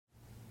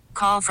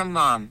call from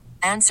mom.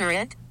 Answer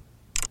it.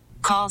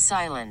 Call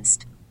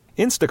silenced.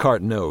 Instacart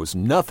knows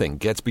nothing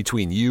gets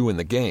between you and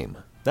the game.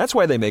 That's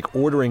why they make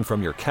ordering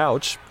from your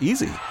couch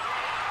easy.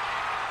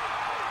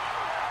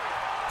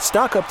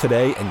 Stock up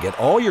today and get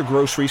all your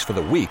groceries for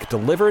the week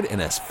delivered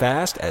in as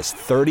fast as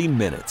 30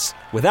 minutes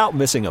without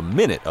missing a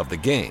minute of the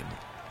game.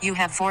 You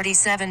have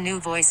 47 new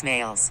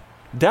voicemails.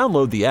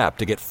 Download the app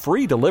to get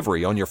free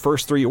delivery on your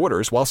first 3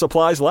 orders while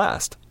supplies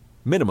last.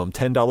 Minimum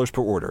 $10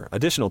 per order.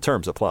 Additional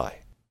terms apply.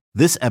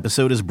 This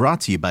episode is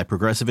brought to you by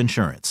Progressive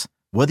Insurance.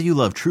 Whether you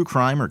love true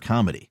crime or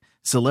comedy,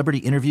 celebrity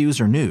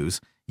interviews or news,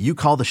 you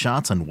call the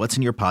shots on what's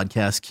in your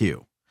podcast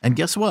queue. And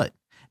guess what?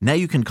 Now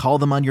you can call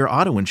them on your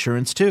auto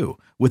insurance too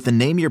with the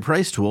Name Your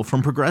Price tool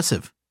from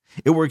Progressive.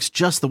 It works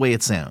just the way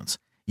it sounds.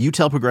 You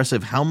tell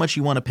Progressive how much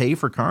you want to pay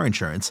for car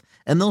insurance,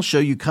 and they'll show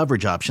you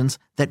coverage options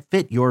that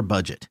fit your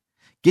budget.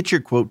 Get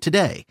your quote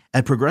today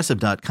at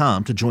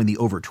Progressive.com to join the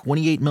over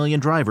 28 million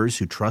drivers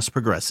who trust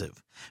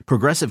Progressive.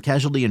 Progressive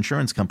Casualty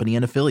Insurance Company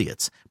and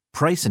Affiliates.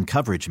 Price and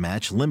coverage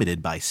match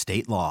limited by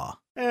state law.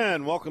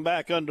 And welcome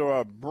back under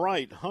our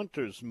bright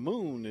hunter's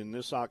moon in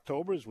this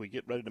October as we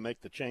get ready to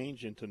make the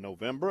change into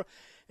November.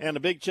 And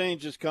a big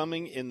change is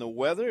coming in the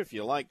weather. If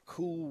you like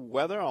cool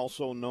weather,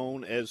 also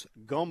known as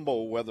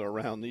gumbo weather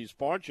around these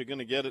parts, you're going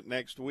to get it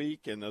next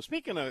week. And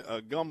speaking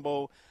of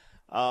gumbo,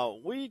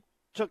 we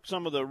took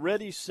some of the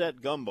Ready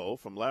Set Gumbo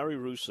from Larry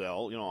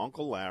Roussel,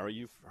 Uncle Larry.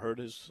 You've heard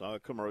his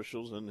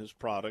commercials and his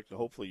product.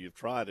 Hopefully you've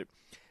tried it.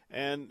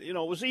 And, it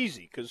was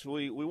easy because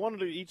we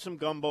wanted to eat some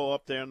gumbo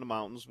up there in the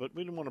mountains, but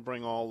we didn't want to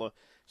bring all the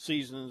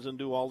seasonings and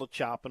do all the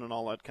chopping and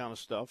all that kind of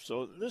stuff.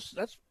 So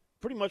that's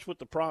pretty much what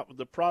the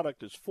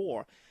product is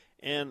for.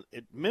 And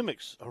it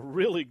mimics a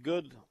really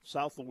good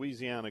South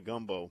Louisiana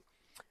gumbo.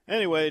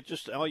 Anyway,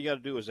 just all you got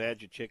to do is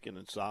add your chicken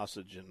and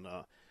sausage and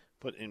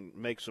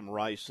make some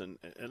rice and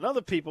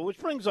other people, which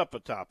brings up a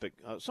topic.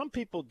 Some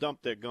people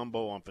dump their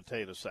gumbo on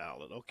potato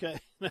salad, okay?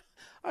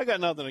 I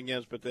got nothing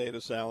against potato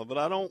salad, but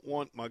I don't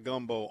want my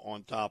gumbo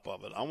on top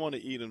of it. I want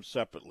to eat them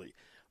separately.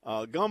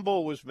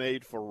 Gumbo was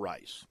made for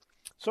rice.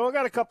 So I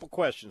got a couple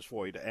questions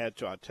for you to add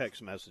to our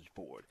text message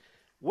board.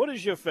 What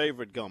is your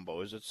favorite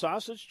gumbo? Is it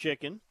sausage,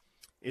 chicken?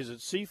 Is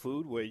it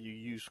seafood where you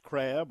use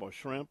crab or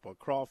shrimp or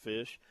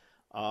crawfish?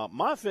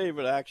 My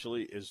favorite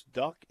actually is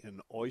duck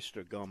and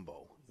oyster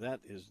gumbo.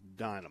 That is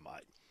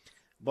dynamite.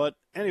 But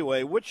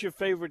anyway, what's your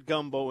favorite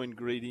gumbo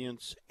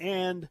ingredients?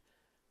 And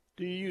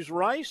do you use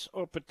rice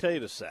or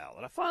potato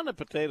salad? I find the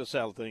potato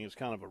salad thing is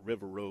kind of a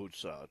River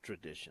Roads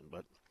tradition.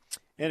 But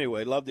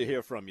anyway, love to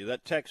hear from you.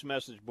 That text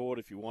message board,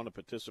 if you want to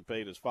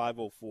participate, is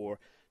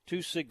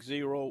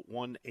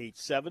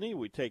 504-260-1870.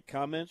 We take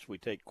comments, we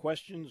take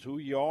questions, who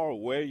you are,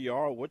 where you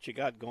are, what you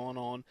got going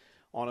on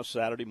a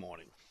Saturday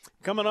morning.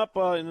 Coming up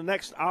in the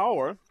next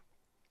hour,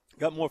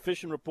 got more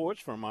fishing reports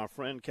from our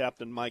friend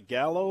Captain Mike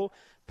Gallo.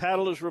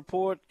 Paddlers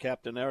report,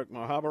 Captain Eric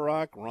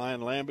Mahabarak.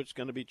 Ryan Lambert's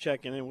going to be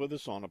checking in with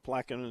us on a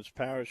Plaquemines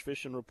Parish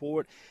fishing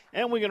report.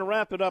 And we're going to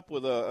wrap it up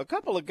with a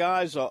couple of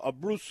guys, a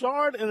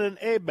Broussard and an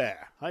Hebert.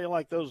 How you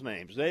like those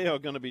names? They are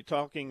going to be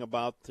talking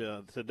about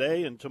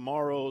today and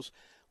tomorrow's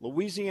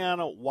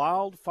Louisiana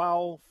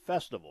Wildfowl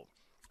Festival.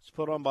 It's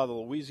put on by the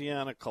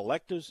Louisiana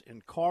Collectors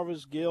and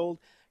Carvers Guild.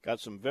 Got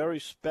some very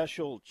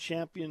special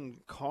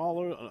champion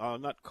carvers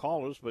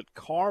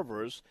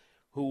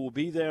who will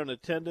be there in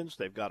attendance.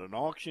 They've got an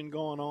auction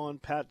going on.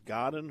 Pat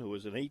Godden, who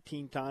is an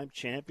 18-time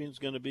champion, is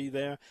going to be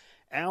there.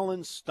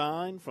 Alan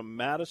Stein from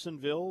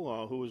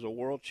Madisonville, who is a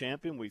world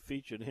champion. We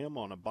featured him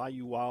on a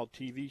Bayou Wild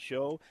TV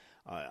show.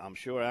 I'm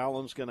sure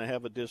Alan's going to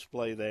have a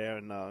display there.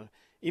 And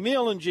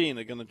Emil and Gene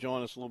are going to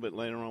join us a little bit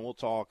later on. We'll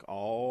talk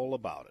all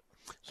about it.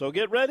 So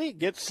get ready,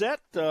 get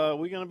set. We're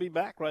going to be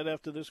back right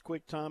after this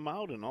quick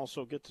timeout and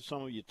also get to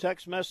some of your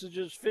text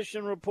messages,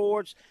 fishing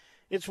reports.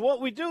 It's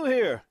what we do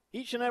here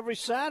each and every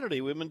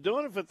Saturday. We've been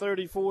doing it for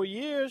 34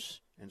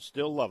 years and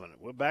still loving it.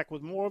 We're back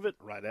with more of it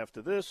right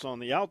after this on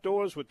the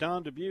Outdoors with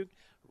Don Dubuque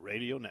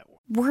Radio Network.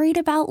 Worried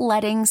about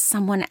letting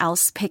someone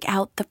else pick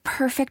out the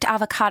perfect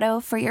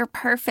avocado for your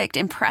perfect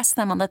impress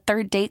them on the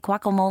third date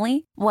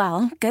guacamole?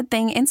 Well, good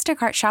thing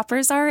Instacart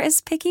shoppers are as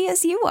picky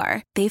as you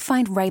are. They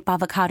find ripe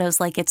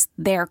avocados like it's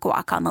their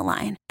guac on the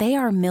line. They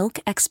are milk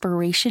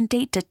expiration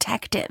date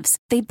detectives.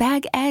 They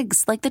bag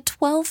eggs like the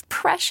 12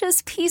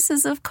 precious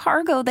pieces of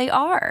cargo they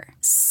are.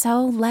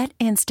 So let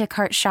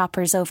Instacart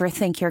shoppers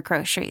overthink your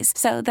groceries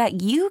so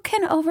that you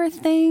can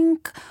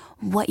overthink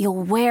what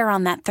you'll wear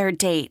on that third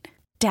date.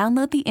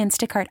 Download the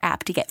Instacart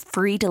app to get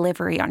free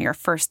delivery on your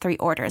first 3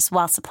 orders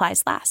while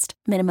supplies last.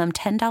 Minimum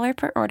 $10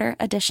 per order.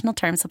 Additional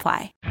terms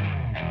apply.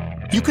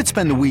 You could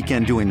spend the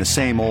weekend doing the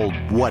same old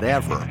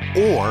whatever,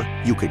 or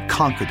you could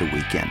conquer the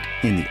weekend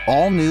in the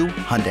all-new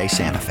Hyundai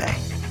Santa Fe.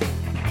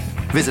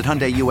 Visit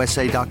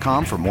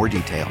HyundaiUSA.com for more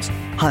details.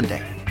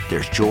 Hyundai,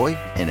 there's joy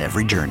in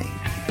every journey.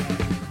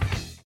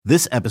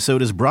 This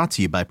episode is brought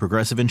to you by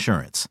Progressive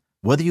Insurance.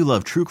 Whether you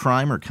love true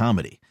crime or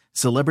comedy,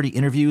 celebrity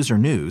interviews or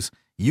news,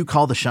 you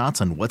call the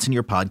shots on what's in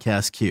your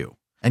podcast queue.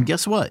 And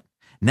guess what?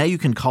 Now you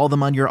can call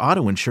them on your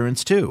auto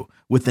insurance too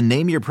with the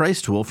Name Your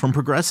Price tool from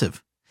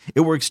Progressive.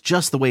 It works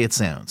just the way it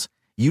sounds.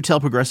 You tell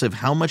Progressive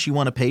how much you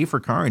want to pay for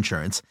car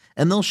insurance,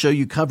 and they'll show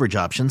you coverage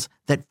options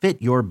that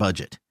fit your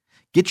budget.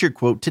 Get your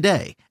quote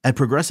today at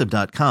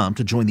Progressive.com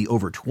to join the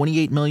over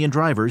 28 million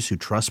drivers who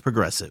trust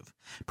Progressive.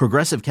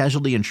 Progressive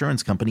Casualty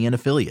Insurance Company and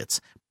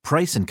Affiliates.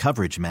 Price and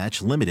coverage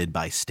match limited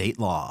by state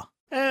law.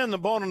 And the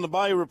Born on the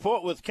Bayou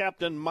Report with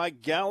Captain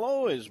Mike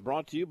Gallo is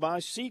brought to you by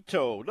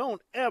Sea-Tow.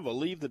 Don't ever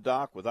leave the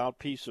dock without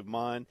peace of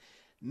mind,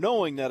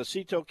 knowing that a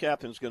Sea-Tow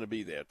captain's going to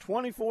be there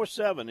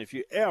 24/7 if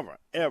you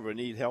ever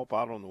need help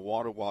out on the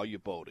water while you're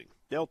boating.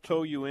 They'll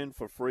tow you in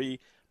for free,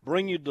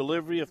 bring you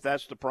delivery if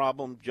that's the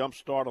problem,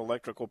 jumpstart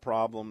electrical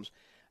problems.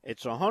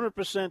 It's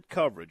 100%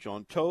 coverage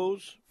on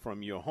tows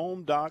from your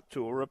home dock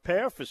to a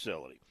repair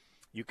facility.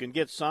 You can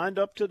get signed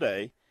up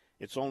today.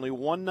 It's only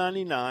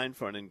 $199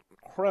 for an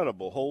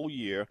incredible whole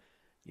year.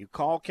 You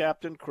call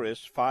Captain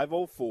Chris,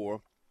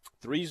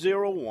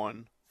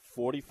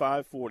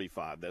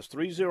 504-301-4545. That's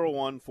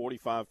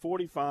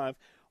 301-4545,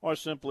 or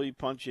simply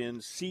punch in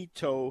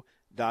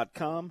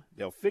ctow.com.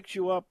 They'll fix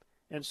you up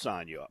and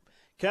sign you up.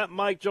 Captain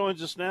Mike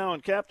joins us now.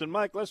 And Captain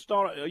Mike, let's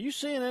start. Are you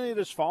seeing any of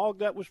this fog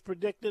that was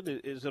predicted?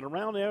 Is it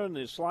around there in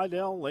the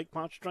Slidell, Lake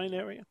Pontchartrain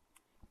area?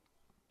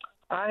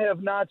 I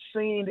have not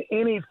seen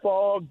any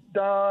fog,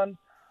 Don,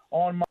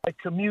 on my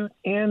commute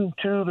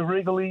into the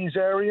Wrigley's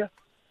area.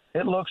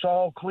 It looks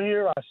all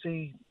clear. I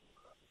see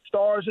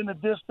stars in the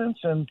distance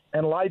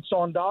and lights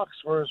on docks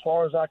for as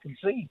far as I can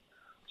see.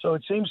 So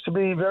it seems to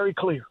be very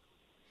clear.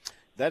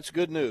 That's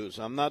good news.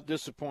 I'm not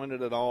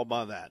disappointed at all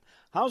by that.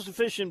 How's the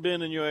fishing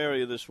been in your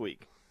area this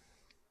week?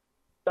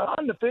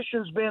 Don, the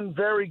fishing's been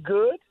very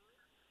good.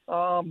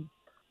 My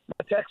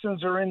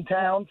Texans are in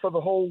town for the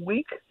whole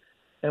week,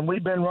 and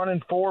we've been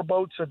running 4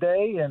 boats a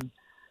day, and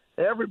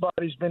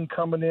everybody's been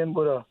coming in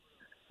with a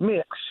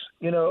mix,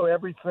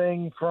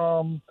 everything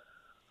from,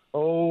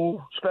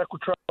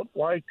 speckled trout,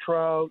 white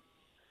trout,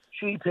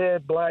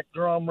 sheephead, black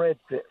drum,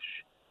 redfish.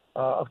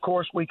 Of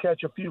course, we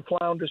catch a few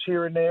flounders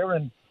here and there,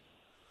 and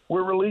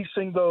we're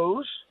releasing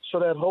those so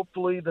that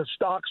hopefully the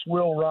stocks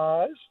will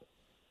rise,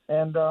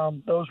 and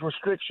those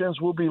restrictions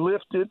will be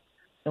lifted,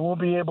 and we'll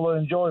be able to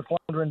enjoy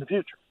flounder in the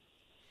future.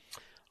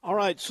 All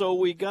right, so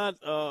we got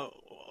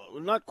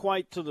not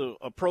quite to the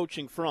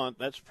approaching front.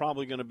 That's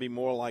probably going to be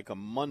more like a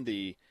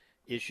Monday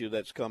issue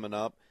that's coming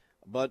up.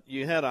 But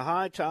you had a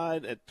high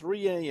tide at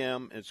 3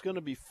 a.m. It's going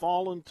to be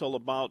falling till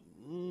about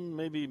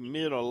maybe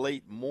mid or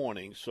late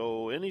morning.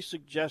 So any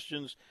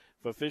suggestions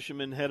for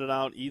fishermen headed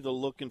out either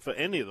looking for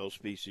any of those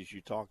species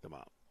you talked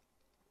about?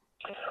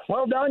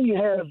 Well, Don, you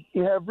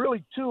have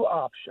really 2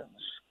 options.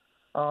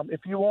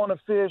 If you want to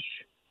fish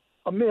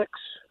a mix,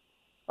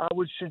 I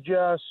would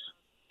suggest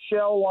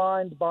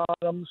shell-lined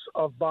bottoms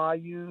of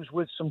bayous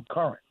with some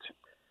current,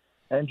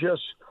 and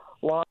just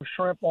live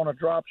shrimp on a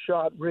drop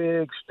shot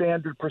rig,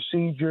 standard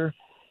procedure.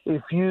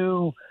 If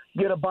you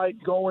get a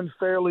bite going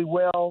fairly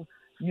well,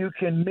 you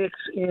can mix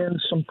in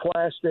some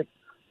plastic,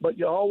 but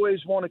you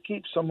always want to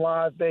keep some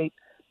live bait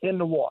in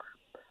the water.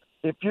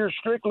 If you're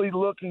strictly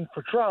looking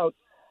for trout,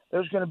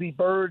 there's going to be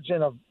birds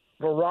in a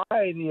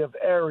variety of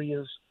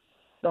areas.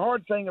 The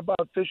hard thing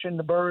about fishing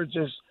the birds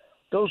is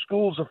those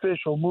schools of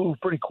fish will move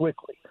pretty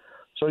quickly.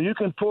 So you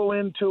can pull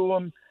into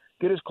them,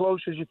 get as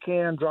close as you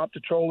can, drop the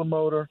trolling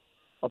motor.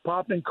 A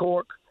popping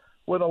cork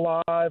with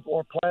a live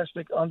or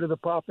plastic under the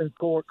popping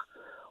cork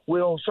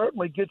will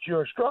certainly get you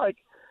a strike.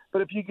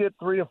 But if you get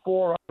 3 or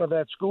 4 out of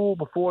that school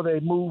before they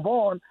move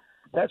on,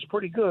 that's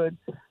pretty good.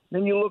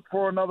 Then you look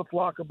for another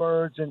flock of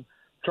birds and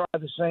try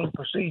the same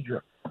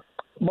procedure.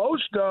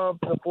 Most of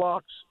the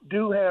flocks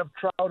do have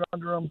trout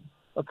under them.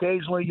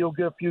 Occasionally you'll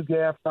get a few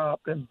gaff top,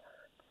 and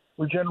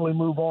we generally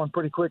move on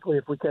pretty quickly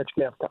if we catch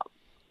gaff top.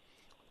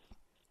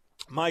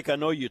 Mike, I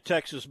know your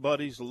Texas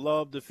buddies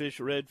love to fish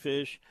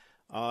redfish.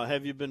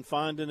 Have you been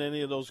finding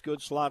any of those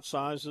good slot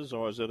sizes,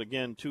 or is it,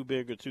 again, too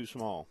big or too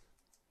small?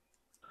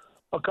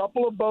 A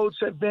couple of boats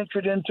have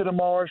ventured into the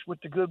marsh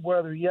with the good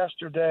weather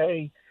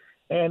yesterday,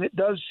 and it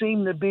does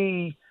seem to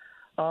be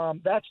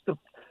that's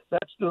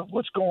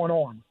what's going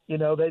on.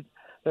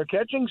 They're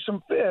catching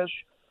some fish,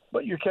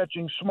 but you're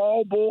catching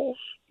small bulls.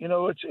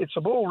 It's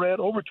a bull red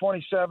over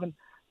 27,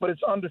 but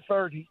it's under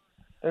 30.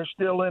 They're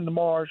still in the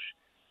marsh,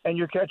 and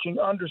you're catching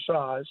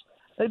undersized.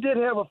 They did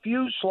have a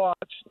few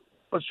slots,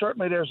 but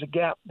certainly there's a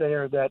gap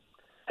there that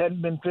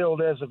hadn't been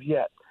filled as of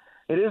yet.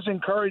 It is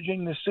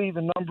encouraging to see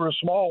the number of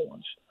small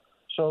ones.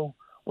 So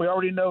we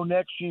already know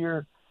next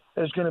year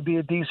there's going to be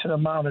a decent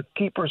amount of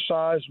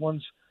keeper-sized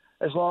ones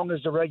as long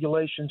as the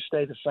regulations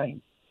stay the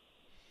same.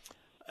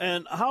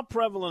 And how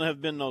prevalent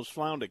have been those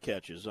flounder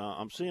catches?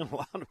 I'm seeing a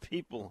lot of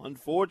people,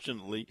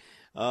 unfortunately.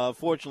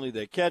 Fortunately,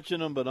 they're catching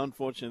them, but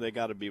unfortunately, they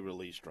got to be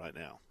released right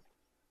now.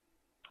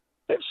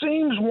 It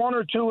seems 1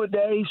 or 2 a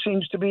day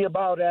seems to be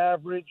about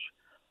average.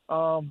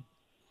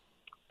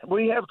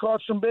 We have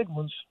caught some big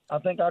ones. I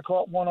think I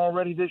caught one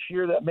already this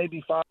year that may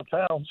be 5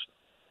 pounds.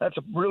 That's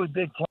a really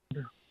big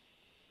flounder.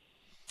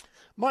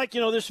 Mike,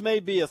 this may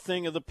be a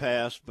thing of the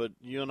past, but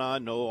you and I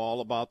know all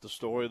about the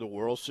story of the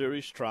World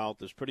Series trout.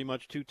 There's pretty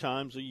much 2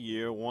 times a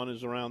year. One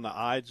is around the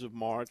Ides of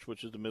March,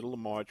 which is the middle of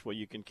March, where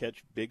you can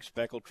catch big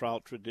speckled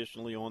trout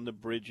traditionally on the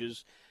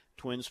bridges,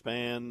 Twin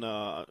Span,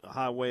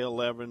 Highway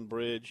 11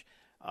 bridge,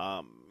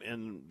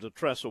 and the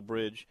Trestle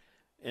Bridge.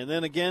 And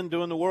then again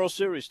during the World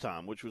Series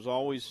time, which was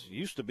always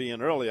used to be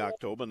in early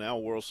October. Now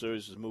World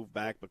Series has moved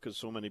back because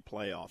so many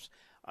playoffs.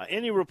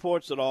 Any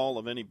reports at all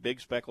of any big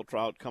speckled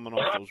trout coming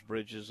off those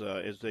bridges,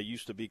 as they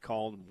used to be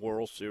called,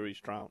 World Series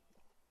trout?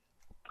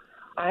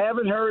 I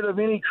haven't heard of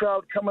any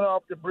trout coming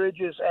off the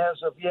bridges as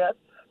of yet.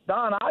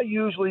 Don, I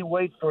usually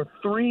wait for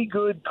 3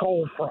 good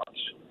cold fronts,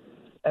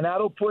 and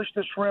that'll push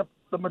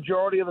the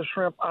majority of the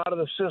shrimp out of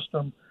the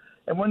system.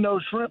 And when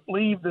those shrimp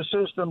leave the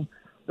system,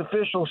 the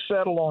fish will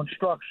settle on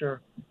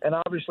structure, and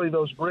obviously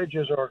those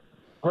bridges are a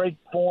great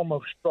form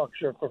of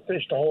structure for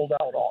fish to hold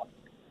out on.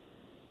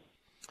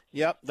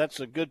 Yep, that's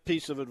a good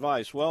piece of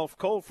advice. Well,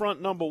 cold front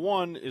number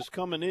 1 is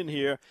coming in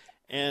here,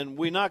 and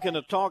we're not going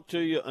to talk to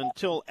you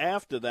until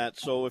after that.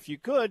 So if you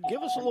could,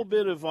 give us a little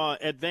bit of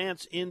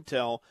advance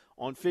intel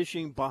on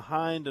fishing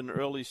behind an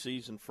early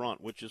season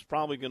front, which is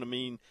probably going to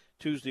mean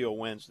Tuesday or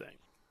Wednesday.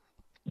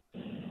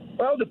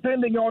 Well,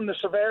 depending on the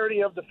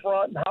severity of the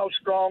front and how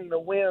strong the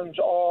winds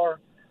are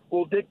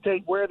will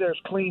dictate where there's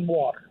clean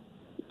water.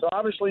 So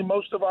obviously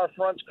most of our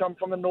fronts come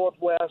from the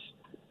northwest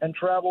and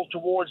travel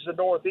towards the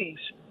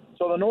northeast.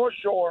 So the North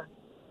Shore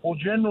will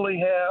generally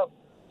have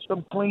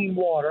some clean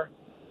water.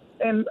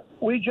 And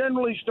we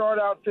generally start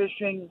out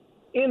fishing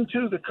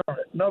into the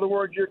current. In other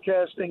words, you're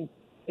casting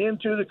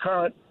into the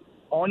current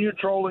on your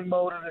trolling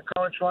motor. The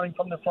current's running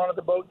from the front of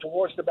the boat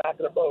towards the back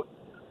of the boat.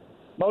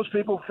 Most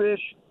people fish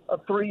a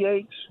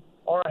 3/8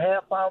 or a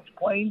 1/2 ounce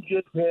plain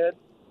jig head.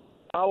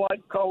 I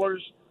like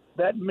colors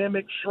that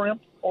mimic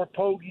shrimp or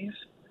pogies,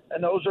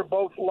 and those are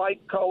both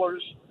light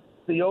colors.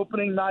 The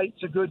opening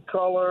night's a good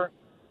color.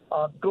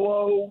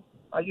 Glow,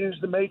 I use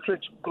the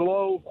Matrix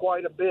Glow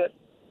quite a bit.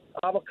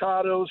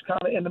 Avocados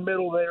kind of in the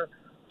middle there.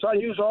 So I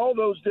use all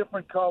those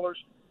different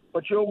colors,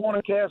 but you'll want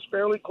to cast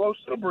fairly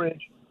close to the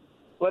bridge.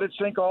 Let it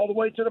sink all the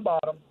way to the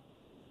bottom.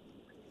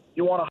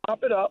 You want to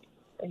hop it up,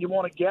 and you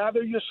want to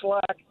gather your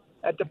slack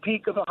at the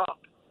peak of the hop.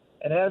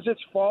 And as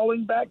it's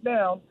falling back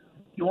down,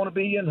 you want to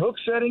be in hook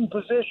setting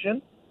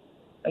position,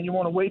 and you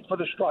want to wait for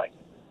the strike.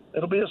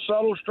 It'll be a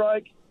subtle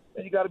strike,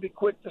 and you got to be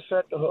quick to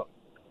set the hook.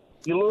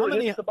 You lure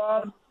hits the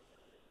bottom.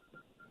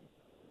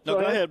 No,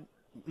 go ahead.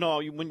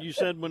 No, when you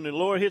said when the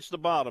lure hits the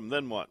bottom,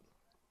 then what?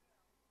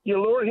 Your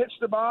lure hits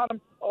the bottom.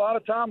 A lot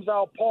of times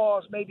I'll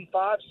pause maybe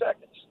 5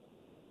 seconds,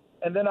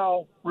 and then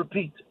I'll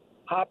repeat.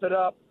 Hop it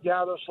up,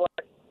 gather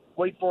slack,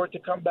 wait for it to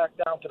come back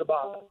down to the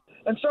bottom.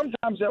 And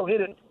sometimes they'll hit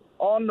it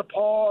on the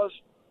pause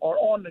or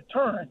on the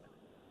turn.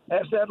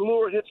 As that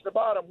lure hits the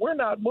bottom, we're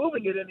not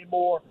moving it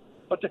anymore,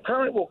 but the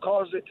current will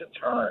cause it to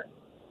turn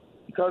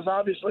because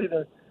obviously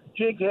the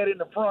jig head in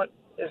the front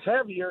is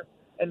heavier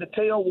and the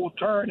tail will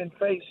turn and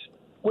face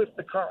with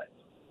the current.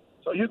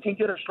 So you can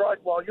get a strike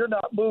while you're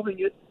not moving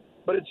it,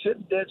 but it's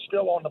sitting dead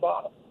still on the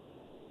bottom.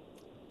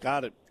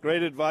 Got it.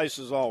 Great advice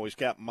as always,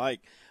 Captain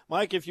Mike.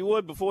 Mike, if you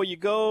would, before you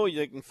go,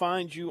 they can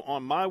find you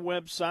on my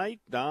website,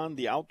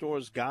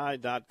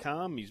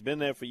 dontheoutdoorsguy.com. He's been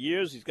there for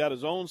years. He's got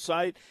his own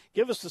site.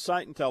 Give us the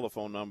site and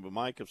telephone number,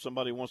 Mike, if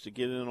somebody wants to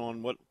get in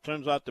on what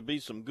turns out to be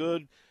some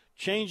good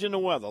change in the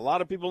weather. A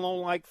lot of people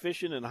don't like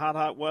fishing in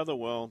hot weather.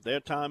 Well, their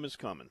time is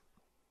coming.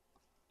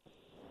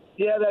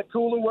 Yeah, that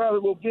cooler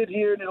weather will get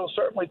here, and it'll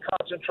certainly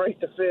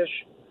concentrate the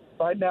fish.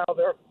 Right now,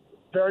 they're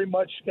very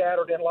much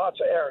scattered in lots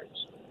of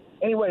areas.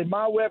 Anyway,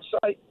 my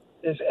website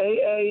is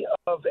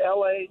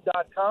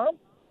aaofla.com.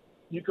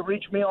 You can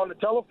reach me on the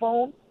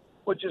telephone,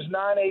 which is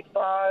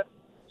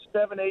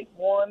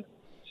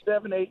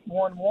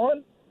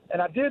 985-781-7811.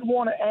 And I did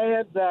want to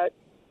add that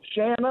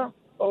Shanna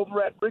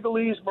over at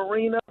Wrigley's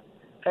Marina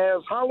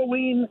has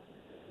Halloween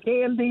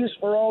candies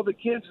for all the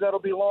kids that'll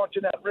be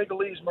launching at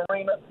Wrigley's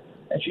Marina.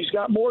 And she's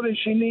got more than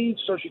she needs,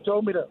 so she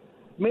told me to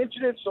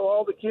mention it so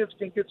all the kids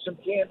can get some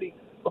candy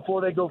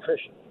before they go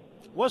fishing.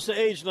 What's the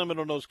age limit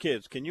on those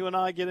kids? Can you and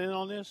I get in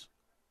on this?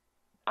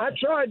 I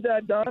tried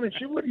that, Don, and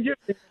she wouldn't get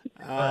it.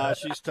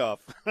 She's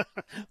tough.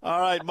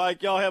 All right,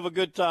 Mike, y'all have a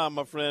good time,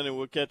 my friend, and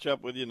we'll catch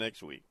up with you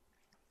next week.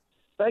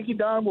 Thank you,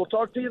 Don. We'll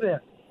talk to you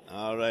then.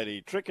 All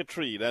righty. Trick or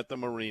treat at the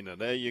marina.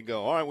 There you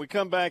go. All right, we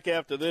come back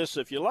after this.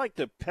 If you like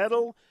to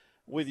pedal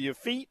with your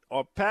feet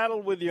or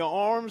paddle with your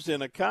arms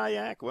in a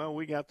kayak, well,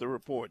 we got the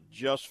report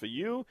just for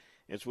you.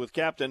 It's with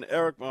Captain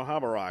Eric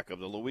Mohabarak of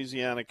the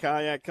Louisiana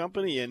Kayak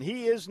Company, and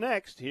he is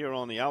next here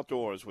on the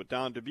Outdoors with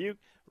Don Dubuque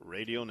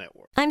Radio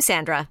Network. I'm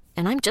Sandra,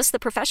 and I'm just the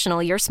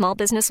professional your small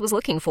business was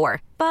looking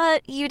for.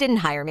 But you didn't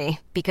hire me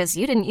because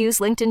you didn't use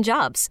LinkedIn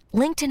Jobs.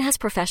 LinkedIn has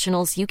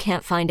professionals you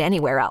can't find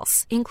anywhere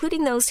else,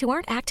 including those who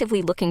aren't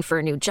actively looking for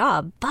a new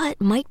job,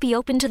 but might be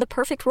open to the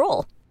perfect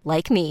role,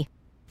 like me.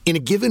 In a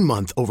given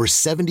month, over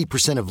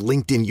 70% of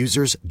LinkedIn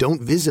users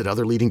don't visit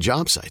other leading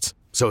job sites.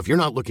 So if you're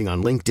not looking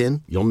on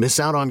LinkedIn, you'll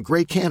miss out on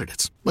great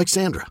candidates like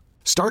Sandra.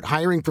 Start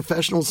hiring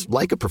professionals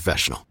like a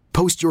professional.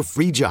 Post your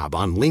free job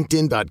on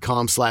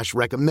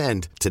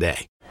linkedin.com/recommend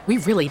today. We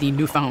really need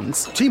new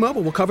phones.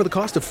 T-Mobile will cover the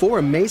cost of 4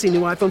 amazing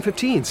new iPhone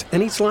 15s,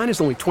 and each line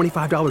is only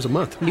 $25 a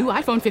month. New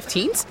iPhone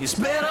 15s? It's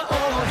better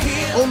over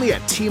here. Only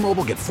at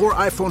T-Mobile, get 4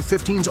 iPhone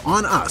 15s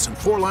on us and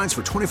 4 lines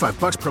for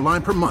 $25 per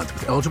line per month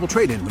with eligible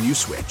trade-in when you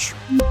switch.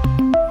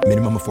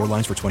 Minimum of 4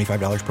 lines for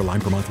 $25 per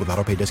line per month with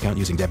autopay discount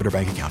using debit or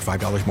bank account.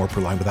 $5 more per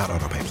line without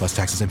autopay, plus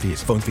taxes and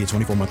fees. Phone fee at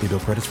 24 monthly bill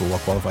credits for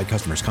well-qualified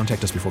customers.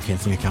 Contact us before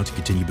canceling account to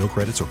continue bill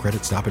credits or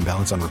credit stop and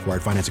balance on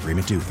required finance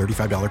agreement due.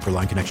 $35 per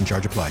line connection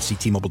charge applies. See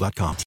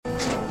T-Mobile.com.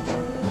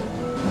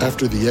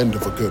 After the end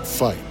of a good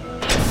fight,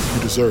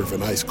 you deserve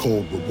an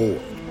ice-cold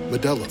reward.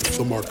 Modelo,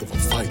 the mark of a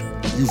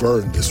fighter. You've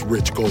earned this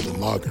rich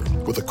golden lager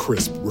with a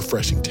crisp,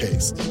 refreshing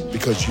taste.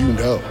 Because you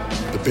know,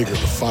 the bigger the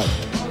fight,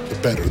 the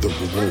better the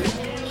reward.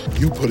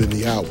 You put in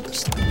the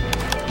hours,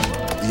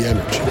 the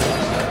energy,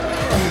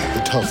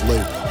 the tough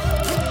labor.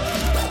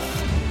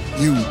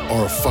 You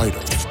are a fighter,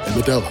 and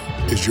Modelo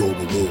is your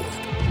reward.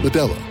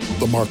 Modelo,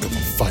 the mark of a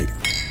fighter.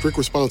 Drink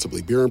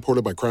responsibly. Beer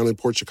imported by Crown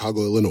Imports,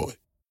 Chicago, Illinois.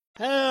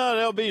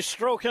 They'll be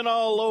stroking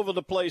all over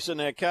the place in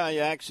their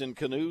kayaks and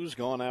canoes,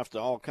 going after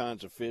all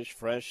kinds of fish,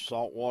 fresh,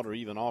 saltwater,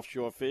 even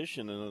offshore fish.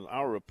 And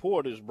our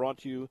report is brought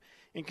to you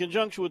in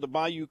conjunction with the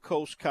Bayou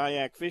Coast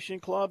Kayak Fishing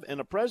Club and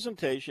a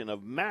presentation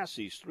of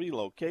Massey's 3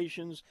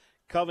 locations,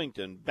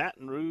 Covington,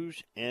 Baton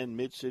Rouge, and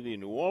Mid-City,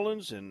 New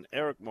Orleans. And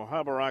Eric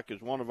Mohabarak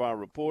is one of our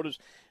reporters.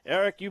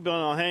 Eric, you've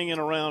been hanging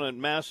around at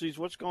Massey's.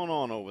 What's going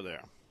on over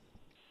there?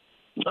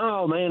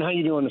 Oh, man, how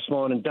you doing this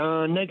morning,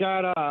 Don? They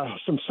got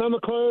some summer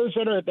clothes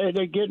that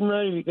they're getting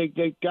ready.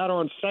 They got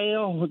on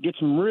sale. We'll get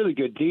some really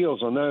good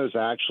deals on those,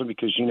 actually,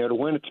 because, you know, the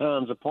winter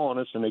time's upon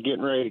us, and they're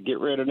getting ready to get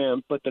rid of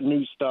them, put the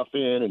new stuff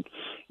in, and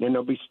then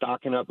they'll be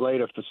stocking up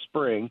later for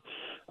spring.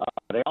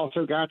 They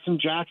also got some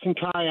Jackson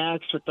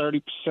kayaks for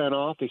 30%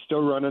 off. They're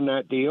still running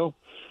that deal.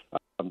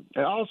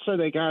 Also,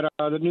 they got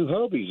the new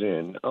Hobies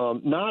in.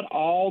 Not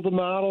all the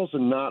models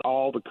and not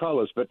all the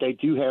colors, but they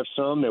do have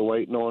some. They're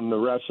waiting on the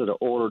rest of the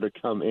order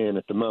to come in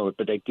at the moment,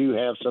 but they do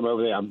have some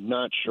over there. I'm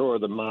not sure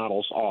the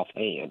models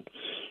offhand.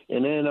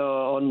 And then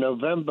on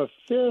November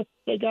 5th,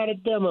 they got a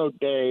demo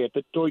day at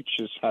the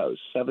Deutsches House,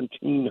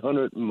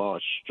 1700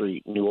 Marsh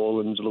Street, New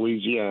Orleans,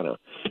 Louisiana.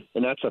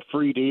 And that's a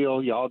free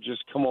deal. Y'all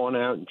just come on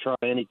out and try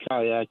any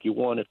kayak you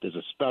want. If there's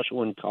a special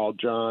one, call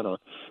John or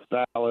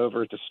Val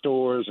over at the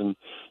stores and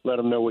let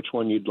them know which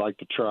one you'd like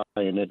to try,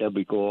 and they'll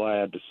be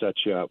glad to set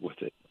you up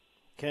with it.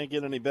 Can't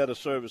get any better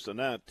service than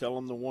that. Tell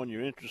them the one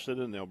you're interested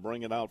in. They'll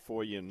bring it out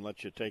for you and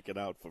let you take it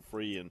out for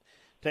free and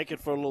take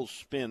it for a little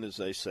spin, as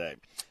they say.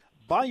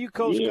 Bayou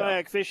Coast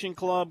Kayak Fishing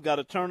Club got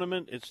a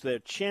tournament. It's their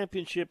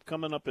championship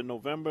coming up in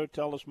November.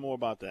 Tell us more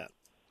about that.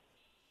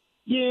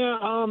 Yeah,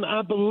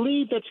 I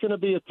believe that's going to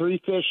be a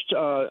three-fish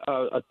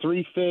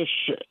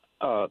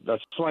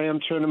slam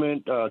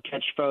tournament,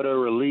 catch photo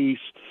release.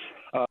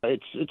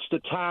 It's the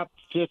top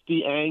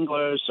 50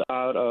 anglers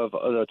out of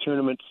the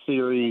tournament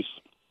series.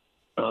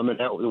 And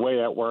the way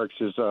that works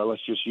is,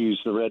 let's just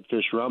use the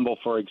Redfish Rumble,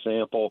 for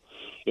example.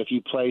 If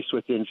you place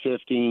within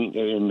 15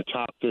 in the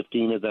top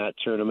 15 of that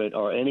tournament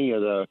or any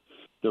of the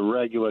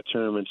regular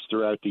tournaments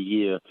throughout the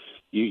year,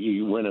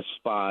 you win a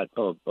spot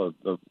or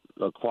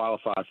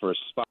qualify for a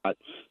spot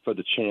for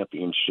the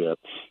championship.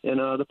 And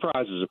the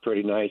prizes are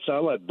pretty nice.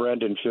 I'll let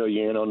Brendan fill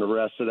you in on the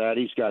rest of that.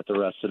 He's got the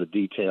rest of the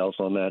details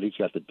on that. He's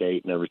got the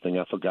date and everything.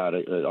 I forgot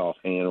it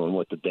offhand on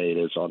what the date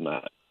is on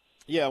that.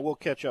 Yeah, we'll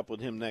catch up with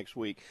him next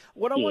week.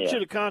 What I want you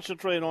to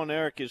concentrate on,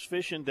 Eric, is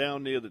fishing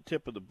down near the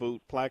tip of the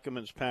boot,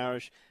 Plaquemines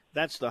Parish.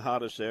 That's the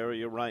hottest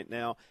area right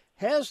now.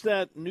 Has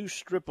that new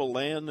strip of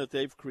land that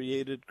they've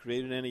created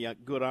any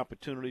good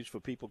opportunities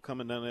for people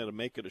coming down there to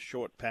make it a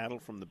short paddle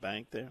from the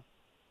bank there?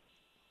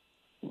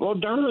 Well,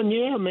 Don,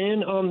 yeah,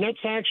 man,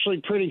 that's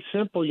actually pretty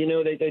simple. You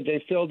know,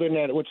 they filled in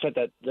that, what's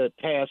that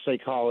pass they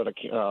call it,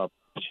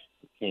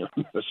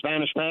 the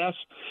Spanish Pass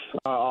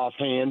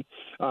offhand.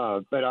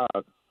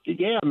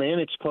 Yeah, man,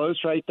 it's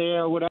close right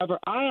there or whatever.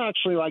 I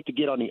actually like to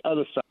get on the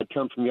other side,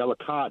 come from Yellow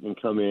Cotton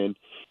and come in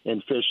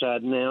and fish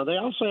that now. They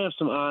also have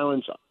some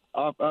islands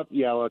up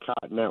Yellow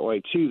Cotton that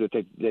way, too,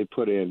 that they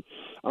put in.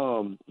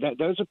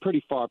 Those are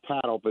pretty far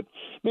paddle. But,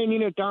 man, you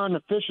know, Don,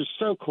 the fish is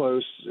so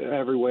close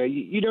everywhere.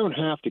 You don't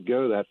have to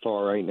go that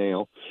far right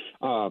now.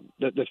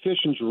 The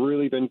fishing's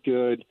really been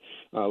good.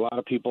 A lot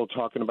of people are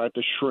talking about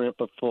the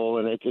shrimp are full,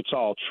 and it's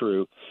all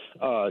true.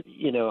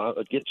 You know,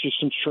 get you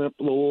some shrimp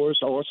lures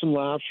or some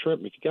live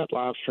shrimp. If you got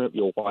live shrimp,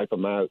 you'll wipe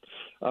them out.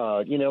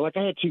 You know, like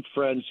I had 2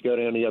 friends go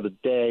down the other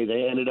day.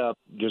 They ended up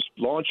just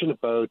launching a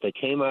boat. They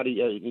came out of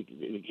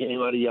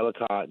Yellow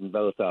Cotton,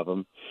 both of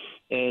them,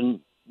 and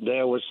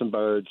there was some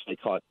birds. They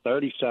caught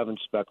 37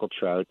 speckled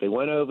trout. They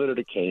went over to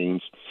the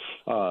Canes.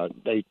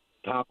 They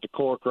popped a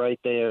cork right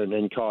there and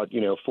then caught,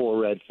 4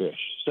 redfish.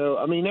 So,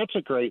 I mean, that's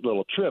a great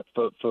little trip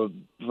for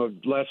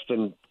less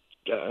than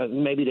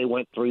maybe they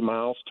went 3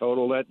 miles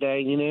total that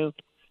day,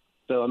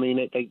 So, I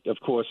mean, of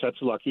course, that's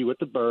lucky with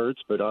the birds,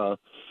 but,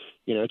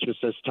 it's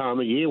just this time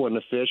of year when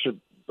the fish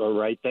are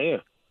right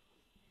there.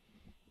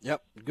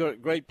 Yep,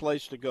 great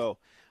place to go.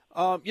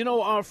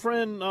 Our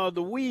friend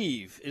the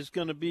Weave is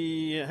going to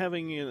be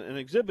having an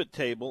exhibit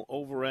table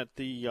over at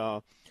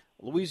the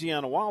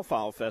Louisiana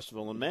Wildfowl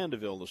Festival in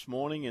Mandeville this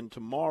morning and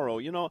tomorrow.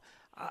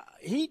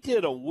 He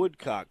did a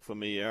woodcock for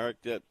me,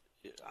 Eric, that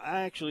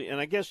I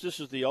guess this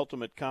is the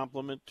ultimate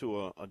compliment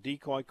to a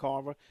decoy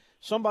carver.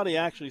 Somebody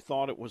actually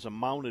thought it was a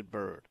mounted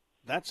bird.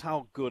 That's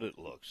how good it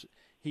looks.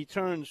 He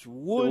turns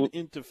wood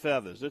into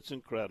feathers. It's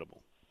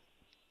incredible.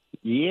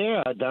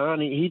 Yeah,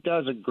 Don, he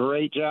does a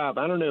great job.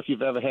 I don't know if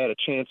you've ever had a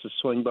chance to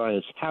swing by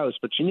his house,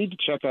 but you need to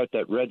check out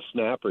that red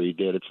snapper he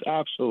did. It's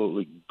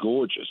absolutely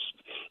gorgeous.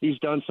 He's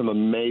done some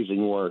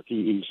amazing work.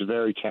 He's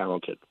very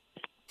talented.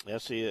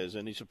 Yes, he is,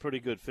 and he's a pretty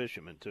good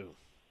fisherman, too.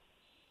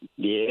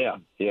 Yeah.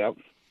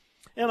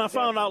 And I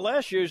found out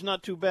last year he's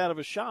not too bad of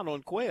a shot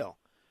on quail.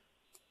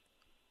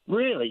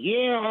 Really?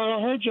 Yeah,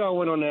 I heard y'all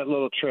went on that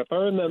little trip. I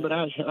remember.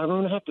 I'm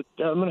gonna have to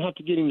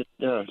get him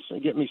to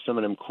get me some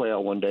of them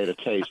quail one day to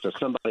taste, or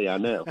somebody I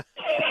know.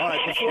 All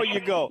right, before you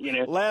go,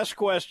 last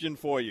question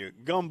for you: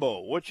 gumbo.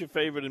 What's your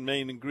favorite and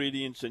main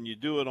ingredients? And you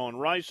do it on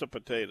rice or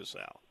potato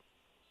salad?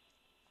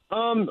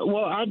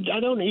 Well, I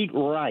don't eat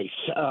rice,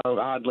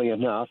 oddly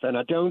enough, and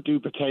I don't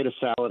do potato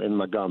salad in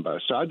my gumbo.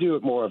 So I do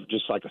it more of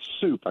just like a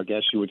soup, I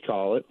guess you would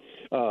call it.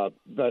 But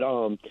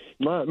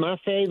my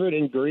favorite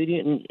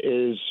ingredient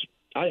is.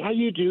 I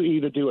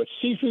either do a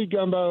seafood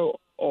gumbo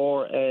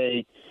or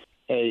a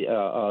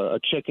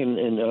chicken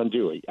and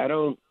andouille. I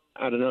don't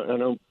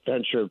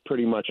venture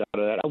pretty much out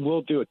of that. I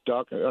will do a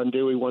duck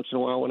andouille once in a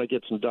while when I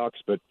get some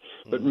ducks, but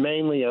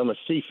mainly I'm a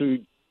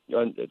seafood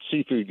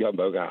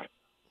gumbo guy.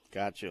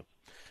 Gotcha.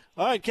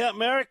 All right,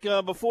 Captain Eric,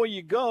 before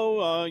you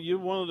go, you're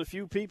one of the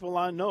few people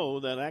I know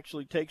that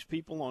actually takes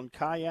people on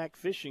kayak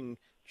fishing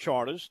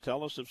charters.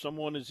 Tell us if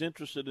someone is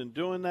interested in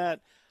doing that,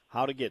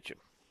 how to get you.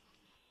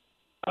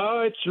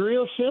 It's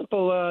real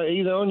simple.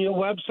 Either on your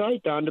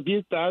website, Don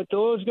Dubuque, the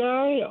Outdoors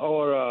Guy,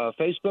 or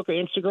Facebook or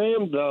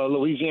Instagram, the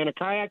Louisiana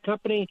Kayak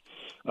Company.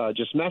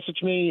 Just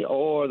message me,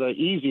 or the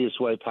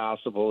easiest way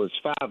possible is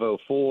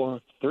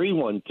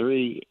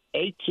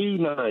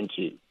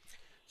 504-313-8292.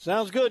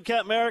 Sounds good,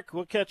 Captain Eric.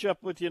 We'll catch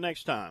up with you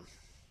next time.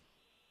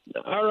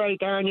 All right,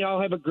 Don.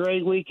 Y'all have a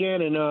great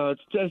weekend, and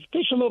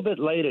fish a little bit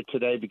later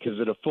today because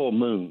of the full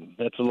moon.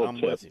 That's a little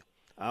tip.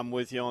 I'm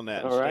with you on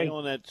that. All right.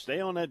 Stay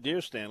on that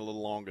deer stand a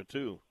little longer,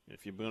 too,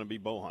 if you're going to be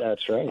bow hunting.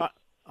 That's right.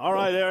 All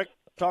right, Eric.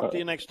 Talk to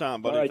you next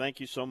time, buddy. Right. Thank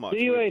you so much.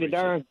 See you later,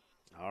 Don.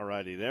 All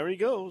righty. There he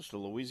goes, the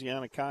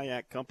Louisiana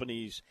Kayak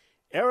Company's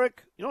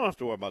Eric. You don't have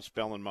to worry about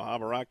spelling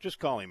Mahabarak. Just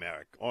call him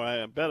Eric.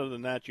 Or better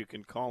than that, you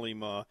can call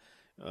him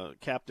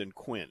Captain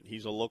Quint.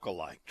 He's a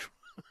lookalike.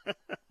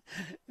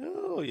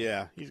 Oh,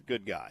 yeah, he's a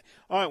good guy.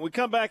 All right, we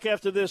come back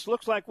after this.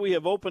 Looks like we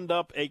have opened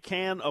up a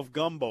can of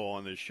gumbo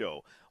on this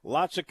show.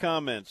 Lots of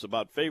comments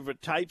about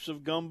favorite types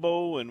of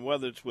gumbo and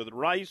whether it's with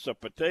rice or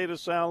potato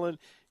salad,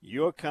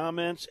 your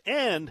comments,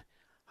 and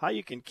how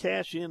you can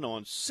cash in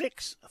on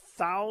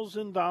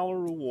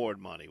 $6,000 reward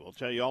money. We'll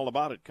tell you all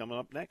about it coming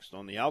up next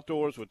on the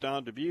Outdoors with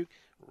Don Dubuque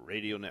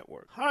Radio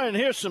Network. All right, and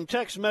here's some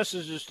text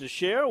messages to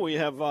share. We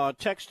have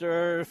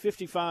texter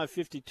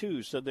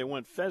 5552 said they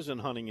went pheasant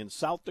hunting in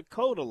South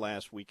Dakota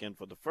last weekend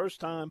for the first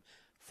time.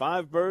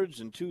 5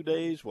 birds in 2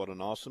 days. What an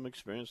awesome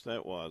experience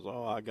that was.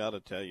 Oh, I got to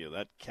tell you,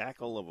 that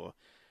cackle of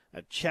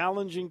a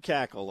challenging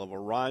cackle of a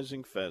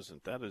rising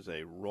pheasant. That is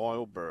a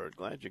royal bird.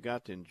 Glad you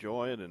got to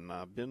enjoy it, and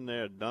I've been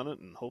there, done it,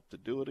 and hope to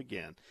do it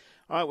again.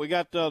 All right, we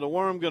got the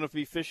worm going to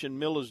be fishing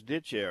Miller's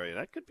Ditch area.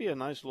 That could be a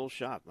nice little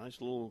shot,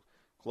 nice little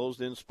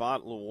closed-in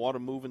spot, a little water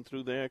moving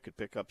through there. Could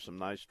pick up some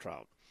nice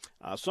trout.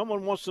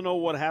 Someone wants to know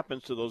what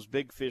happens to those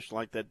big fish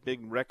like that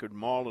big record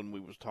marlin we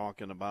was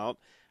talking about.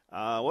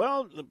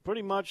 Well,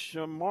 pretty much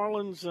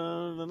marlins,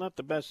 they're not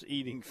the best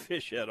eating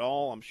fish at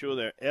all. I'm sure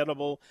they're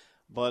edible,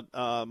 but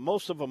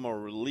most of them are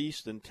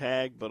released and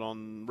tagged. But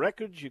on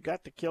records, you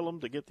got to kill them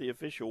to get the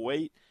official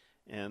weight,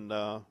 and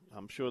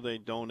I'm sure they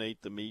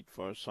donate the meat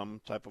for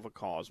some type of a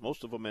cause.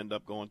 Most of them end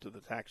up going to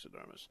the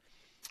taxidermist.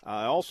 It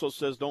also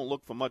says don't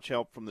look for much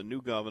help from the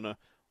new governor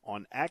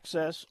on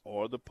access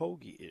or the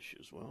pogey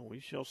issues. Well, we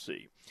shall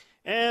see.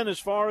 And as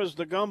far as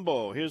the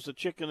gumbo, here's the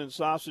chicken and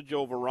sausage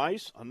over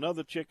rice,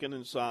 another chicken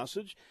and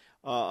sausage,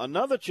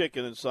 another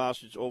chicken and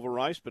sausage over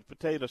rice, but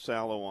potato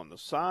salad on the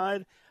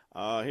side.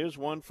 Here's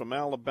one from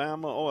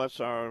Alabama. Oh, that's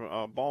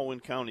our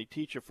Baldwin County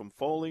teacher from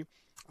Foley.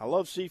 I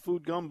love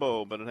seafood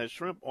gumbo, but it has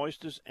shrimp,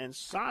 oysters, and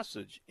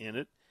sausage in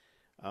it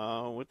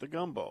with the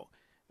gumbo.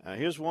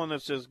 Here's one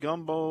that says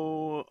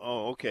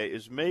gumbo,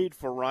 is made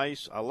for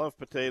rice. I love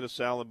potato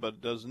salad, but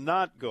it does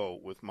not go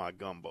with my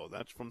gumbo.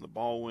 That's from the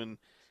Baldwin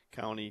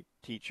County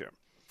teacher.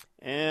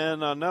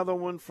 And another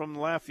one from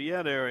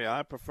Lafayette area.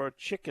 I prefer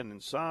chicken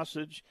and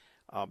sausage.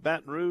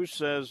 Baton Rouge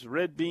says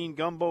red bean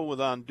gumbo with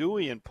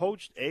andouille and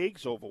poached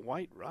eggs over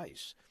white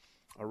rice.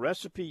 A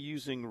recipe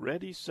using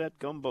ready-set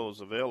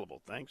gumbos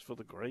available. Thanks for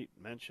the great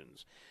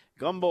mentions.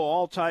 Gumbo,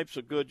 all types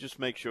are good. Just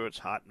make sure it's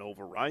hot and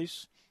over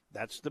rice.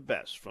 That's the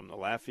best from the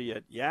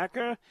Lafayette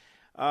Yacker.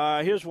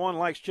 Here's one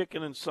likes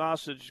chicken and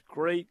sausage.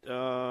 Great.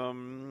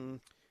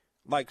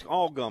 like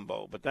all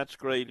gumbo, but that's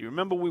great. You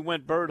remember we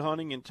went bird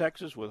hunting in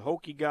Texas with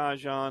Hokie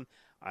Gajan.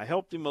 I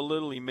helped him a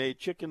little. He made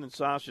chicken and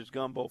sausage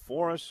gumbo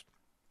for us.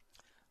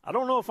 I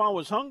don't know if I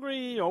was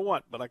hungry or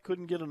what, but I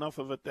couldn't get enough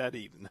of it that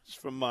evening. That's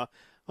from my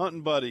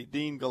hunting buddy,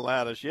 Dean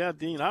Galatis. Yeah,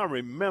 Dean, I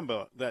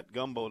remember that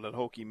gumbo that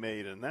Hokie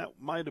made, and that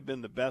might have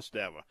been the best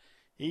ever.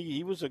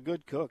 He was a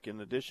good cook in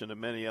addition to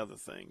many other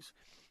things.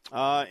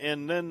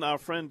 And then our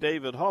friend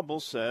David Hubble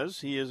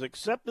says he has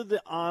accepted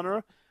the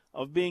honor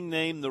of being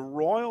named the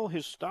Royal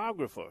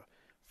Historiographer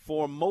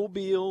for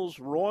Mobile's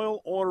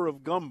Royal Order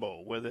of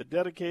Gumbo, where they're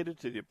dedicated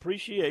to the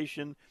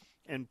appreciation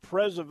and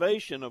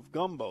preservation of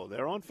gumbo.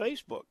 They're on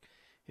Facebook.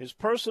 His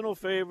personal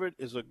favorite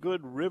is a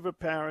good River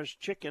Parish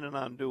chicken and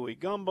andouille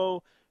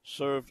gumbo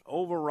served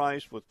over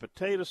rice with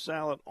potato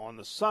salad on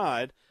the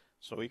side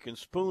so he can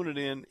spoon it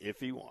in if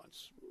he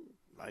wants.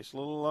 Nice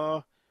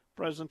little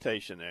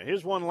presentation there.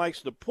 Here's one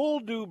likes the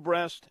pulled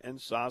breast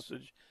and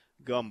sausage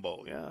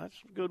gumbo. Yeah,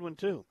 that's a good one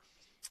too.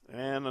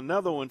 And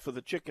another one for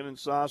the chicken and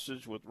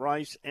sausage with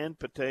rice and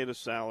potato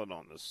salad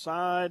on the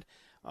side.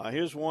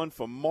 Here's one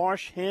for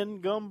marsh hen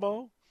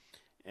gumbo.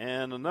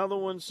 And another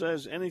one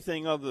says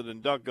anything other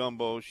than duck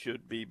gumbo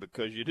should be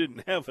because you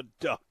didn't have a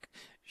duck.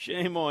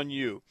 Shame on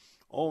you.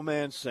 Old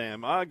man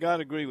Sam, I got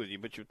to agree with you,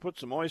 but you put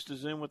some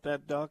oysters in with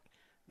that duck,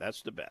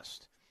 that's the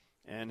best.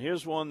 And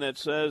here's one that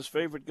says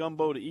favorite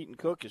gumbo to eat and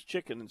cook is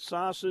chicken and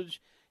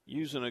sausage,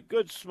 using a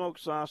good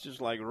smoked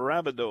sausage like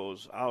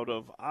Rabideau's out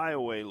of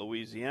Iowa,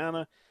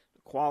 Louisiana.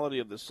 The quality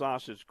of the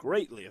sausage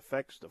greatly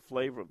affects the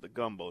flavor of the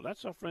gumbo.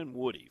 That's our friend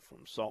Woody from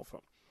Sulphur.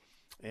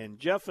 And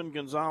Jeff and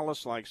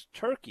Gonzalez likes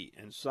turkey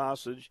and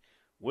sausage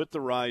with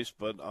the rice,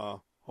 but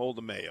hold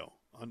the mayo.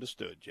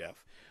 Understood,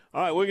 Jeff.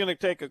 All right, we're going to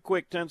take a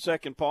quick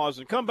 10-second pause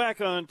and come back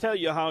and tell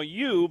you how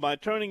you, by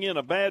turning in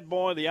a bad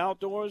boy of the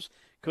outdoors,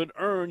 could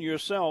earn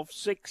yourself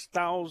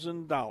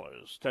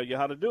 $6,000. Tell you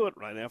how to do it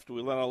right after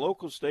we let our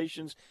local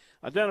stations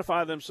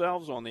identify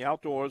themselves on the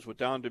Outdoors with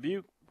Don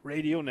Dubuque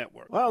Radio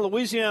Network. Well,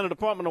 Louisiana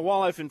Department of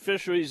Wildlife and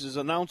Fisheries is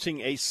announcing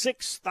a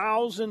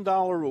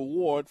 $6,000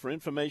 reward for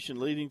information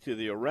leading to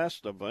the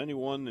arrest of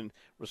anyone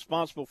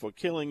responsible for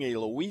killing a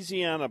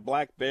Louisiana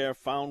black bear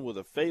found with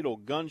a fatal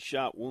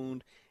gunshot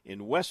wound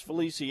in West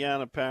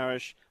Feliciana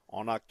Parish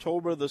on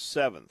October the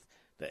 7th.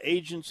 The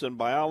agents and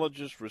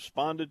biologists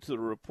responded to the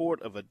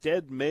report of a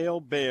dead male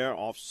bear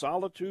off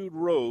Solitude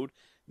Road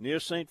near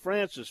St.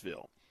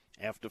 Francisville.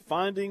 After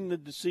finding the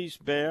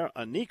deceased bear,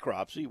 a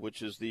necropsy,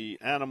 which is the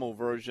animal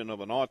version of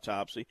an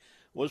autopsy,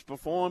 was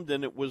performed,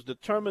 and it was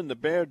determined the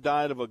bear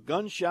died of a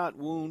gunshot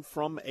wound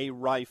from a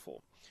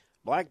rifle.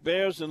 Black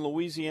bears in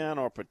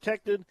Louisiana are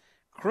protected.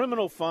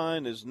 Criminal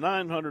fine is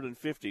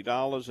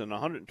 $950 and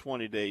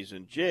 120 days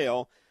in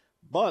jail,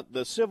 but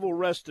the civil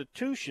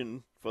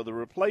restitution for the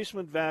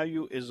replacement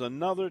value is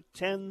another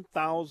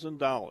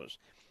 $10,000.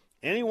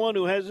 Anyone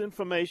who has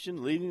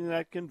information leading to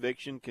that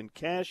conviction can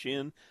cash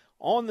in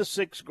on the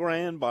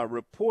 $6,000 by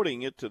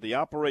reporting it to the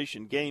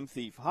Operation Game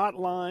Thief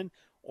Hotline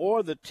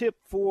or the Tip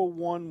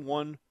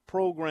 411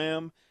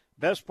 program.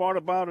 Best part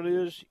about it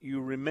is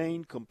you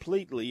remain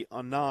completely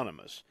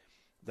anonymous.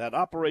 That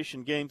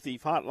Operation Game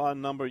Thief Hotline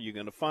number, you're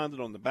going to find it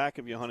on the back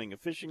of your hunting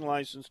and fishing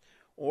license,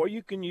 or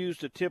you can use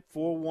the Tip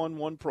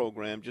 411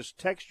 program. Just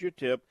text your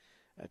tip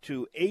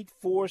to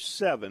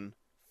 847-411.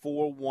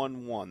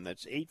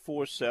 That's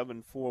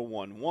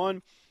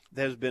 847-411.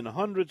 There's been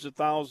hundreds of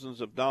thousands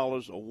of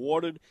dollars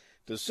awarded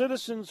to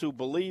citizens who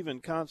believe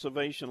in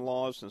conservation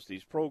laws since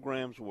these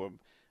programs were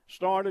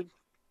started,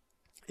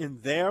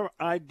 and their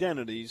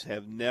identities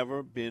have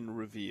never been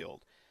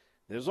revealed.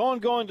 There's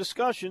ongoing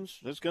discussions.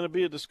 There's going to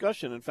be a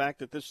discussion, in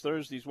fact, at this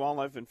Thursday's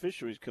Wildlife and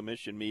Fisheries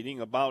Commission meeting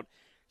about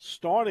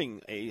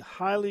starting a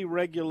highly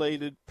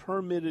regulated,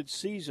 permitted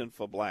season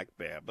for black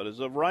bear. But as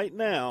of right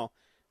now,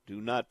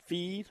 do not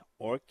feed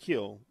or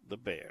kill the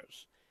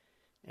bears.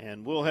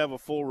 And we'll have a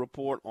full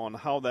report on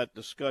how that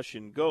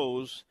discussion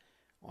goes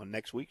on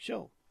next week's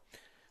show.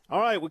 All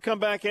right, we come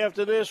back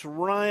after this.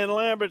 Ryan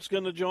Lambert's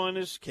going to join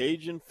us,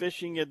 Cajun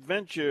Fishing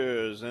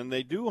Adventures, and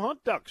they do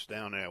hunt ducks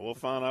down there. We'll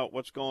find out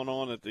what's going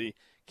on at the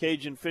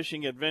Cajun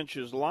Fishing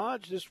Adventures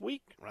Lodge this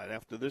week, right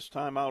after this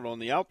time out on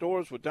the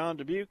Outdoors with Don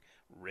Dubuque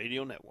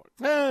Radio Network.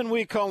 And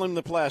we call him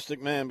the Plastic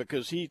Man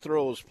because he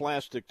throws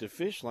plastic to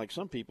fish like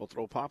some people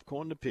throw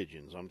popcorn to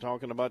pigeons. I'm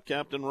talking about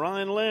Captain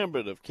Ryan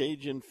Lambert of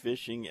Cajun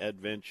Fishing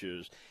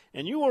Adventures.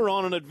 And you were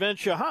on an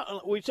adventure.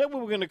 We said we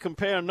were going to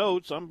compare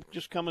notes. I'm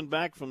just coming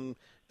back from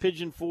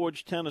Pigeon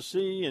Forge,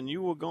 Tennessee, and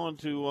you were going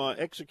to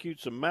execute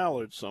some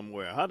mallards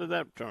somewhere. How did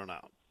that turn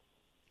out?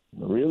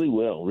 Really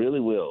well, really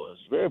well.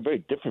 It's very, very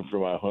different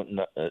from our hunting.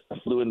 I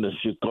flew into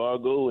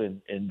Chicago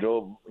and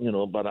drove,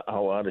 about an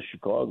hour out of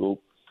Chicago.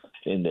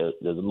 And there's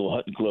a little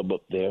hunting club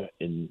up there.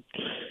 And,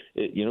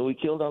 we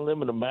killed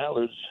unlimited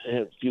mallards,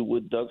 had a few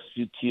wood ducks, a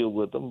few teal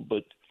with them.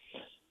 But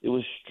it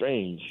was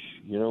strange.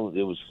 There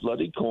was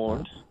flooded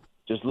corn,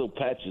 just little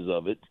patches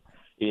of it.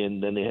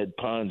 And then they had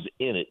ponds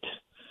in it.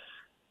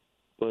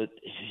 But,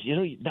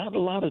 not a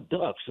lot of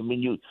ducks. I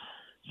mean,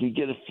 you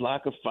get a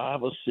flock of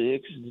 5 or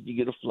 6, and then you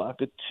get a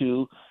flock of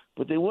 2.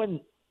 But they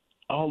weren't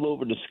all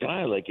over the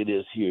sky like it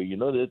is here. You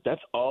know,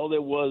 that's all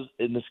there was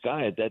in the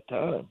sky at that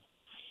time.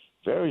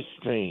 Very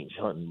strange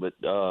hunting, but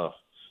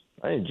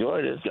I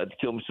enjoyed it. Got to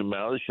kill me some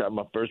mallards. Shot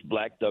my first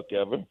black duck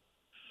ever.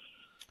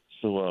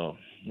 So,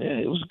 yeah,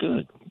 it was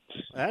good.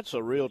 That's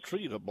a real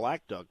treat, a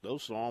black duck.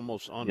 Those are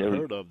almost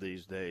unheard of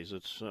these days.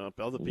 It's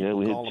other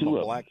people call them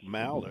a black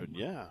mallard.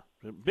 Yeah,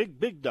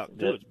 big duck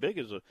too. It's big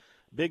as a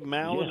big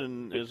mallard,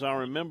 and as I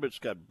remember, it's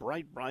got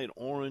bright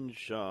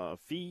orange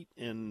feet,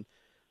 and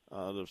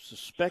the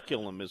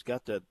speculum has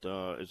got that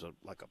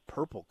like a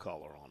purple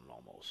color on it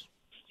almost.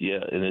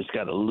 Yeah, and it's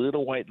got a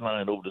little white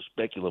line over the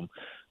speculum,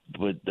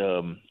 but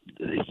they're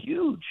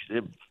huge.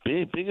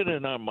 They're bigger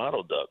than our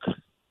mottled duck.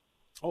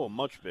 Oh,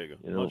 much bigger,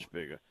 much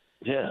bigger.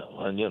 Yeah,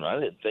 and I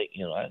didn't think.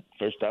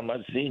 First time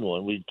I'd seen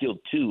one, we killed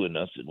two, and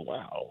I said,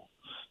 "Wow,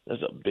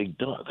 that's a big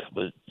duck."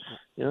 But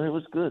it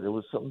was good. It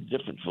was something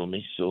different for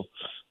me. So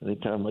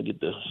anytime I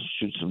get to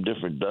shoot some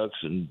different ducks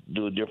and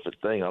do a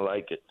different thing, I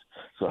like it.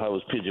 So how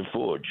was Pigeon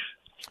Forge?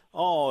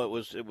 Oh, it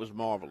was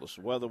marvelous.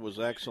 The weather was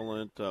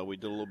excellent. We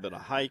did a little bit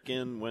of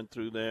hiking, went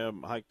through there,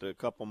 hiked a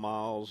couple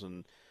miles,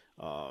 and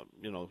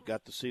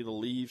got to see the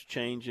leaves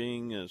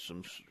changing and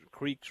some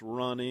creeks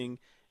running.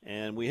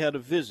 And we had a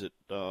visit.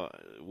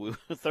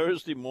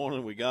 Thursday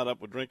morning, we got up,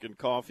 we're drinking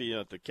coffee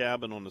at the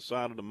cabin on the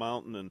side of the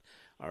mountain, and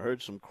I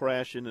heard some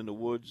crashing in the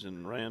woods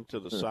and ran to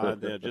the side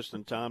there just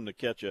in time to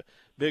catch a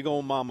big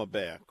old mama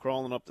bear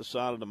crawling up the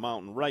side of the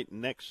mountain right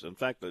next. In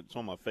fact, it's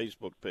on my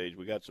Facebook page.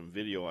 We got some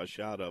video I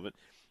shot of it.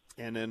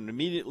 And then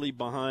immediately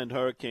behind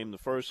her came the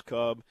first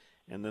cub,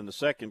 and then the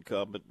second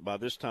cub. But by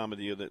this time of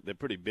the year, they're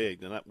pretty big.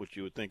 They're not what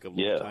you would think of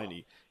little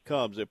tiny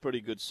cubs. They're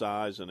pretty good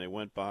size, and they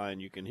went by,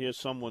 and you can hear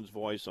someone's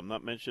voice. I'm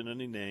not mentioning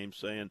any names,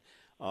 saying,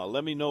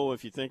 let me know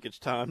if you think it's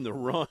time to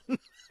run.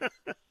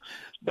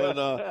 But,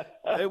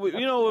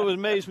 what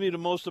amazed me the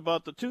most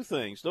about the two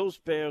things, those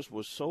bears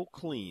were so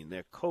clean.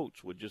 Their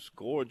coats were just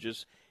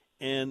gorgeous,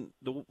 and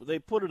they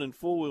put it in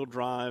four-wheel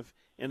drive,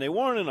 and they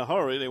weren't in a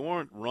hurry. They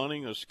weren't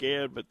running or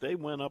scared, but they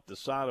went up the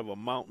side of a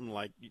mountain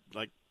like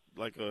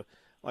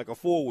a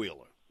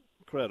four-wheeler.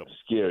 Incredible.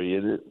 Scary,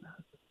 isn't it?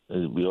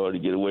 We ought to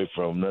get away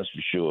from them, that's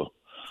for sure.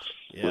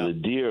 Yeah. Well, the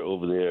deer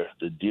over there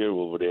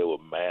were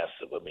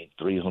massive. I mean,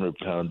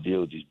 300-pound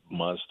deer with these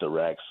monster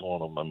racks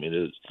on them. I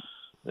mean,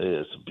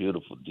 it's a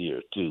beautiful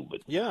deer, too.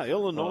 But yeah,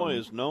 Illinois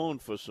is known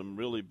for some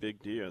really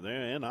big deer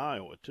there, and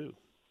Iowa, too.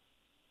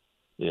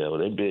 Yeah, well,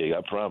 they're big,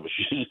 I promise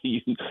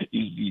you.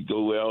 You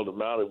go where all the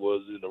mountain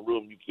was in the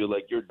room, you feel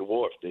like you're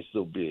dwarfed. They're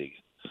so big.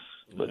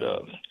 But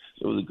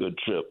it was a good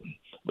trip.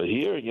 But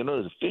here,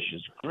 the fish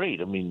is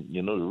great. I mean,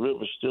 the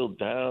river's still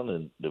down,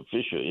 and the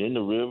fish are in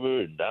the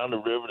river and down the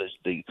river.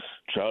 The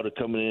trout are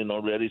coming in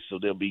already, so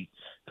they'll be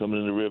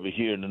coming in the river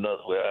here in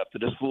another way after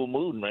this full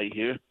moon right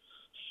here.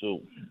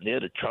 So, yeah,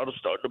 the trout are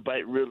starting to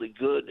bite really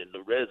good, and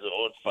the reds are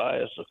on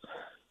fire. So,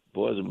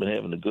 boys have been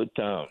having a good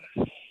time.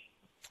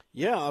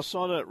 Yeah, I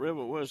saw that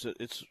river. Where is it?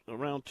 It's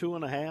around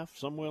 2.5,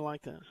 somewhere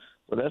like that.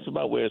 Well, that's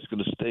about where it's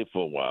going to stay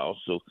for a while.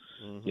 So,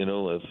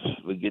 if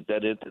we get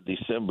that into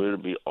December,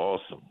 it'll be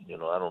awesome.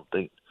 I don't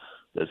think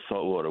that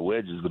saltwater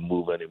wedge is going to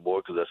move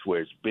anymore because that's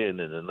where it's been.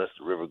 And unless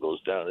the river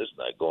goes down, it's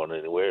not going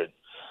anywhere.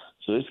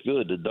 So it's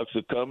good. The ducks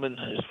are coming.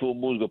 This full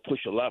moon's going to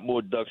push a lot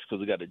more ducks because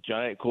we got a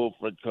giant cold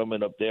front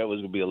coming up there. It was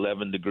going to be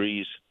 11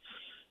 degrees.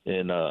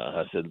 And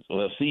I said,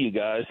 well, see you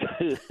guys.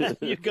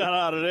 You got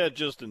out of there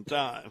just in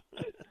time.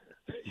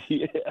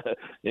 Yeah,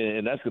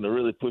 and that's going to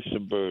really push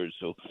some birds.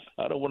 So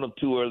I don't want them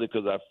too early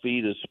because our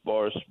feed is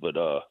sparse. But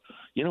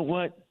you know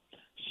what?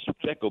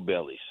 Speckled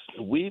bellies.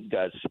 We've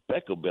got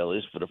speckled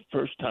bellies for the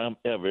first time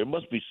ever. It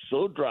must be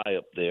so dry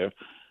up there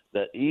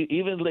that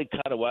even Lake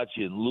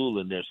Cotahuachi and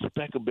Lulen, there's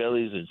speckled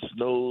bellies and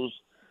snows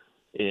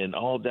and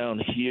all down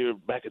here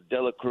back at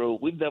Delacroix.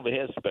 We've never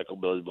had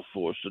speckled bellies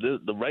before. So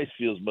the rice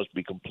fields must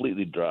be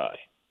completely dry.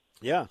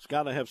 Yeah, it's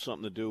got to have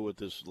something to do with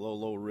this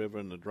low river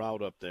and the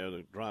drought up there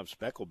that drives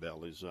speckled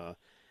bellies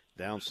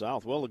down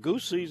south. Well, the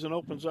goose season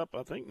opens up,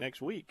 I think,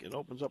 next week. It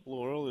opens up a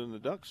little earlier than the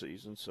duck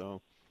season.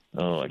 So.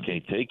 Oh, I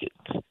can't take it.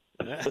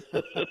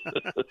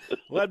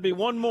 Well, that'd be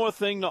one more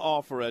thing to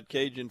offer at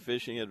Cajun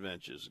Fishing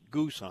Adventures,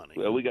 goose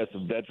hunting. Well, we got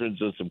some veterans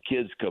and some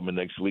kids coming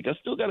next week. I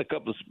still got a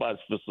couple of spots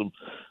for some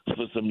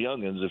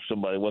youngins if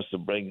somebody wants to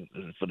bring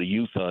for the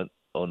youth hunt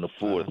on the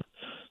 4th.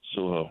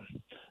 So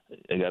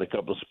I got a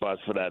couple of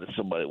spots for that if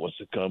somebody wants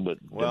to come. But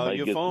well,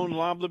 your phone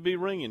liable to be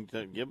ringing.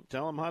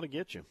 Tell them how to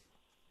get you.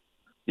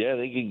 Yeah,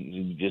 they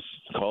can just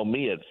call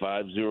me at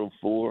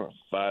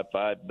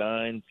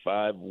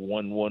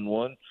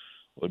 504-559-5111.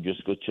 Or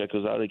just go check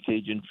us out at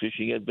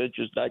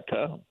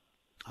CajunFishingAdventures.com.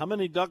 How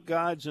many duck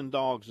guides and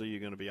dogs are you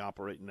going to be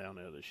operating down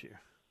there this year?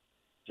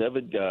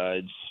 7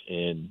 guides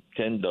and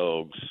 10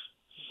 dogs.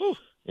 Whew.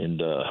 And,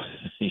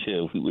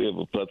 yeah, we have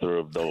a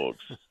plethora of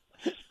dogs.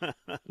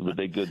 But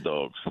they're good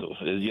dogs. So,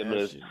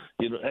 that's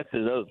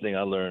another thing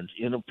I learned.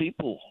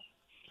 People,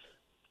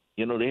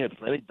 they had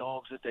plenty of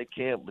dogs at that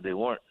camp, but they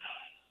weren't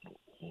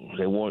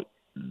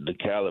the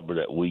caliber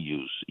that we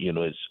use.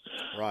 It's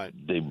right.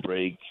 They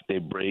break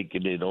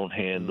and they don't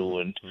handle,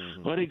 and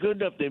well, they're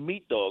good enough. They're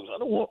meat dogs. I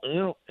don't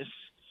want,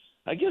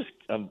 I guess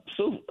I'm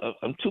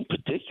too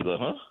particular,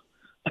 huh?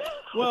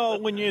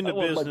 Well, when you're in the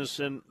business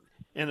and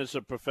it's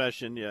a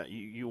profession, yeah,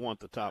 you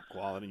want the top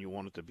quality and you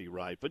want it to be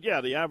right. But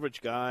yeah, the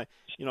average guy,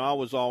 I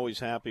was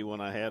always happy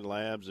when I had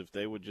labs if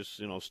they would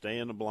just stay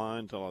in the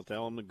blind till I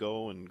tell them to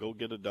go and go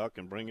get a duck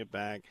and bring it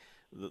back.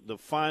 The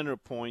finer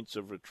points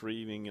of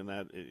retrieving and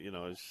that,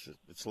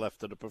 it's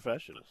left to the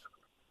professionals.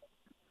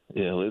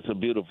 Yeah, it's a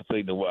beautiful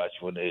thing to watch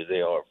when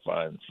they are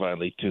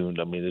finely tuned.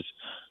 I mean, it's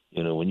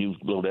when you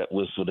blow that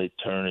whistle, they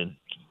turn and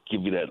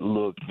give you that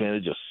look. Man,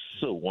 it's just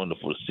so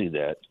wonderful to see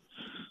that.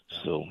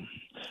 So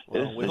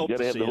we hope got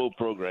to have the it. whole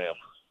program.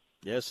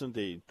 Yes,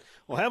 indeed.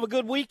 Well, have a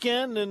good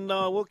weekend, and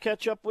we'll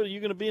catch up with you.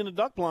 You're going to be in the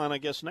duck blind, I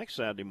guess, next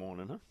Saturday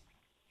morning, huh?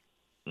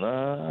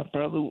 I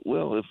probably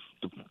will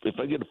if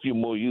I get a few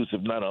more use.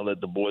 If not, I'll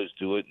let the boys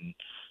do it,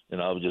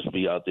 and I'll just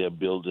be out there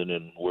building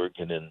and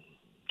working and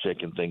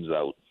checking things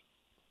out.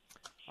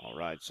 All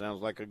right.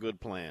 Sounds like a good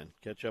plan.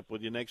 Catch up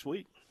with you next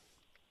week.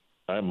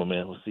 All right, my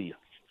man. We'll see you.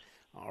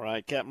 All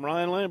right, Captain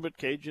Ryan Lambert,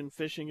 Cajun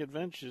Fishing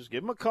Adventures.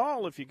 Give him a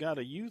call if you got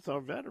a youth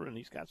or veteran.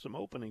 He's got some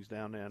openings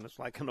down there, and it's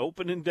like an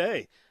opening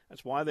day.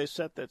 That's why they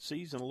set that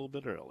season a little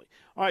bit early.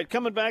 All right,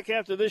 coming back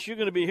after this, you're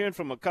going to be hearing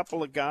from a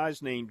couple of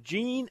guys named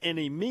Gene and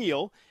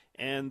Emil,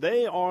 and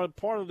they are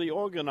part of the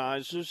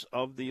organizers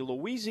of the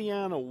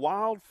Louisiana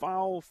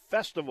Wildfowl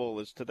Festival.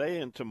 It's today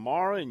and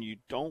tomorrow, and you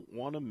don't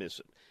want to miss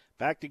it.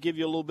 Back to give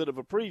you a little bit of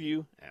a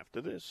preview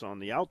after this on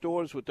the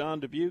Outdoors with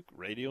Don Dubuque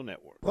Radio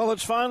Network. Well,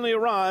 it's finally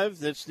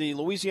arrived. It's the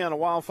Louisiana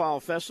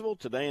Wildfowl Festival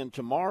today and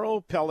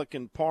tomorrow,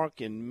 Pelican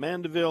Park in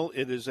Mandeville.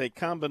 It is a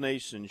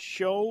combination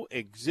show,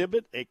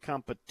 exhibit, a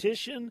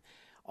competition,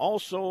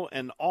 also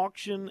an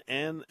auction,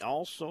 and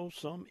also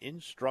some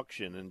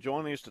instruction. And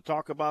joining us to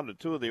talk about it,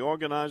 two of the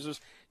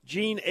organizers,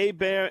 Gene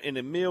Hebert and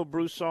Emil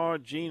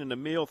Broussard. Gene and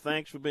Emil,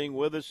 thanks for being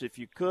with us. If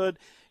you could,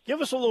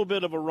 give us a little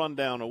bit of a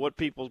rundown of what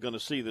people are going to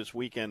see this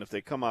weekend if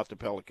they come out to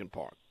Pelican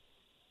Park.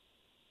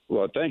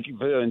 Well, thank you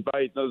for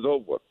inviting us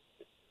over.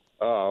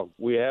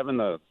 We're having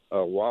a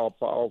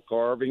wildfowl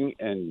carving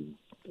and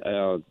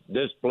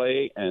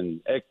display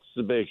and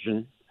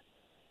exhibition,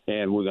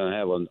 and we're going to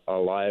have a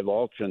live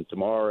auction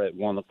tomorrow at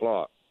 1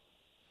 o'clock.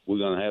 We're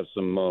going to have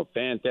some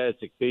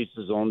fantastic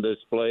pieces on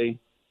display,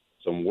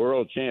 some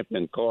world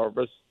champion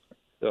carvers.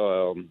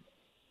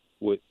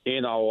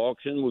 In our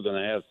auction, we're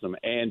going to have some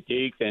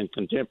antique and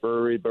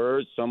contemporary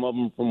birds, some of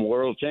them from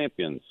world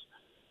champions.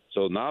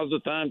 So now's the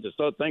time to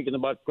start thinking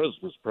about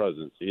Christmas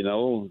presents,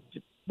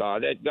 buy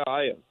that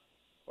guy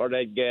or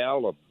that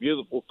gal a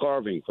beautiful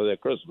carving for their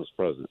Christmas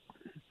present.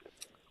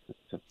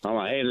 I'm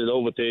going to hand it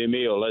over to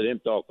Emil, let him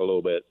talk a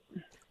little bit.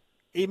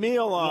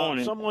 Emil,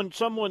 someone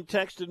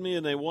texted me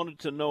and they wanted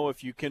to know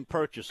if you can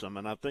purchase them,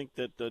 and I think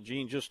that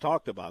Gene just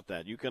talked about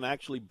that. You can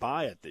actually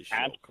buy at this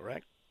show,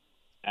 correct?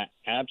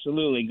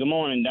 Absolutely. Good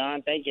morning,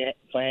 Don. Thank you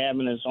for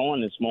having us on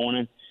this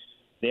morning.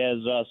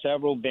 There's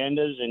several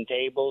vendors and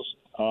tables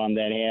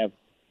that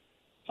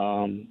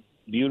have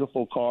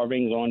beautiful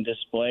carvings on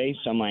display.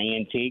 Some are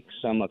antique,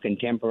 some are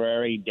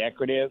contemporary,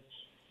 decorative.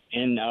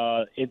 And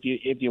if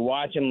you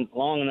watch them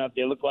long enough,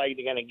 they look like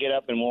they're going to get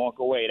up and walk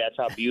away. That's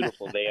how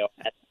beautiful they are.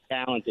 That's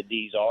how talented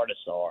these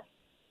artists are.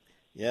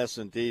 Yes,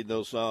 indeed.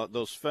 Those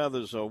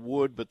feathers are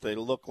wood, but they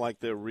look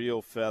like they're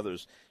real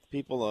feathers.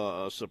 People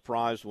are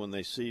surprised when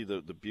they see the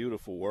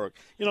beautiful work.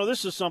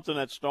 This is something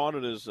that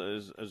started as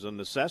a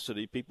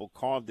necessity. People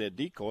carved their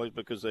decoys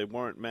because they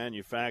weren't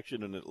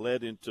manufactured, and it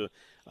led into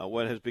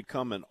what has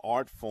become an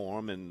art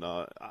form. And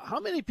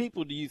how many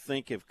people do you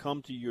think have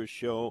come to your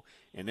show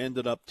and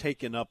ended up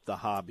taking up the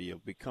hobby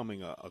of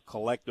becoming a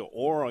collector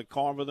or a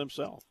carver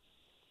themselves?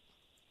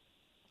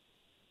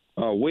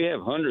 We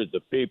have hundreds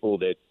of people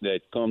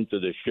that come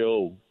to the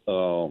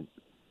show.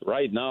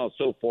 Right now,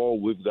 so far,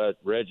 we've got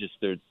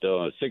registered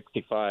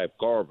 65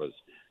 carvers.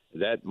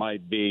 That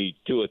might be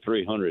 200 or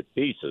 300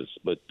 pieces,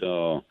 but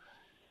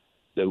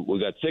we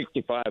got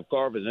 65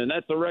 carvers, and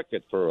that's a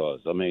record for us.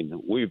 I mean,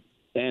 we're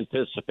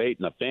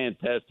anticipating a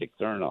fantastic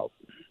turnout.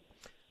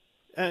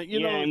 And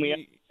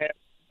we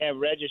have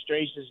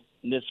registrations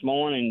this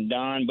morning,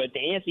 Don. But to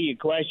answer your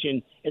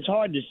question, it's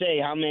hard to say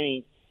how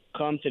many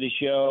come to the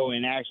show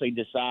and actually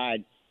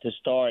decide to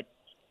start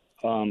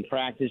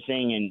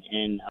practicing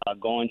and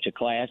going to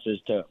classes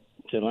to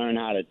learn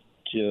how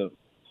to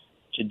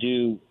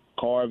do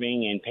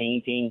carving and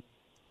painting.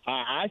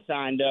 I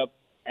signed up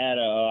at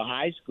a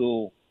high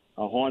school,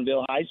 a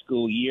Hornville High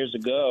School, years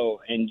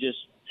ago, and just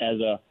as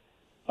a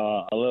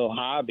little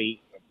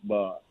hobby,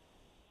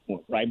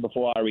 right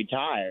before I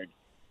retired.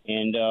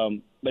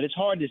 And but it's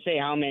hard to say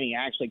how many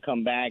actually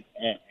come back,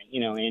 and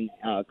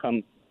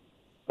come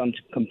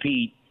to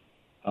compete.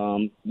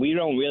 We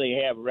don't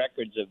really have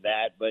records of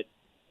that, but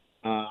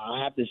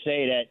I have to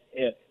say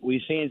that we're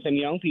seeing some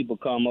young people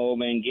come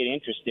over and get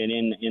interested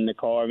in the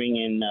carving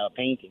and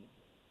painting.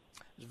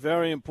 It's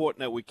very important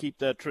that we keep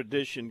that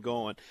tradition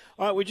going.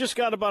 All right, we just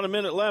got about a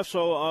minute left,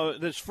 so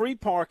there's free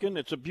parking.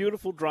 It's a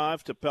beautiful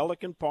drive to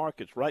Pelican Park.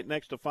 It's right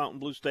next to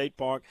Fontainebleau State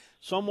Park.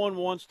 Someone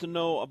wants to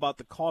know about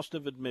the cost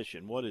of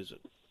admission. What is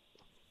it?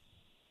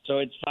 So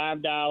it's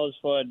 $5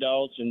 for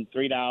adults and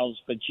 $3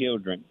 for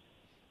children.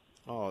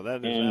 Oh,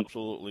 that is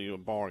absolutely a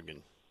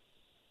bargain.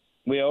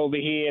 We're over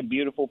here at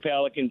beautiful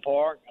Pelican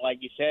Park. Like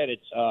you said,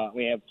 it's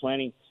we have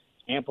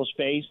ample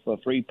space for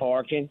free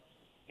parking.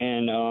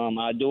 And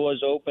our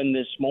doors opened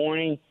this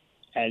morning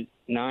at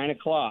 9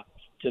 o'clock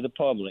to the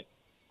public.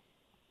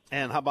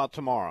 And how about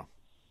tomorrow?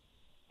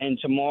 And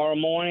tomorrow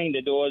morning,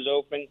 the doors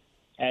open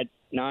at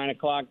 9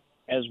 o'clock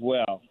as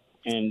well.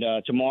 And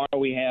tomorrow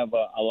we have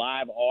a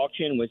live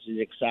auction, which is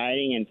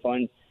exciting and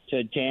fun to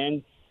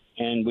attend.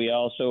 And we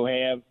also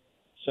have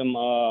some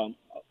a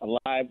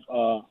live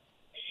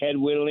head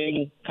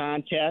whittling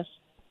contest.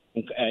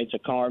 It's a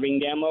carving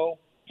demo,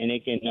 and they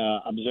can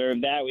observe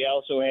that. We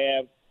also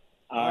have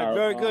all right,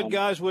 very good,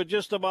 guys. We're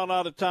just about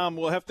out of time.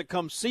 We'll have to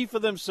come see for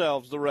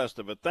themselves the rest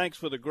of it. Thanks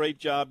for the great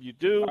job you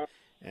do,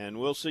 and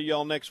we'll see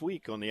y'all next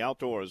week on The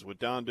Outdoors with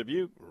Don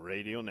Dubuque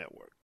Radio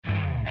Network.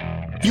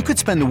 You could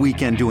spend the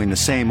weekend doing the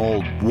same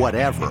old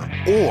whatever,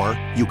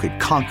 or you could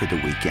conquer the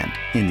weekend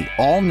in the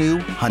all-new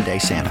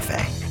Hyundai Santa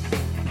Fe.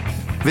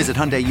 Visit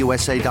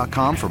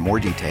HyundaiUSA.com for more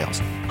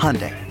details.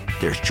 Hyundai,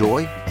 there's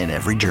joy in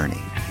every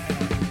journey.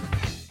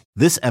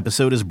 This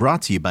episode is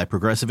brought to you by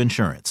Progressive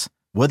Insurance.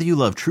 Whether you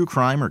love true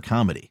crime or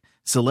comedy,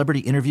 celebrity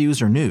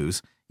interviews or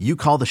news, you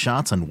call the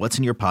shots on what's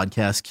in your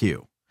podcast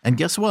queue. And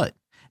guess what?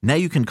 Now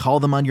you can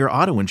call them on your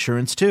auto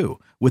insurance too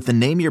with the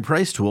Name Your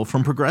Price tool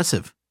from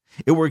Progressive.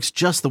 It works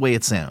just the way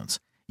it sounds.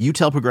 You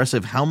tell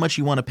Progressive how much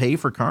you want to pay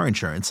for car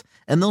insurance,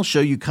 and they'll show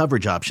you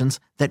coverage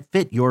options that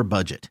fit your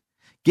budget.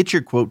 Get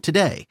your quote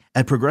today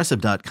at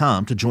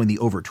Progressive.com to join the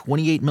over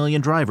 28 million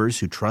drivers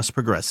who trust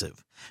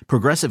Progressive.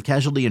 Progressive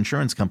Casualty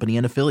Insurance Company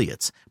and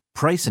Affiliates.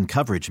 Price and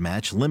coverage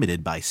match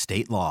limited by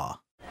state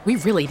law. We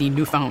really need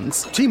new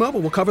phones. T-Mobile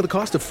will cover the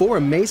cost of 4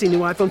 amazing new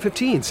iPhone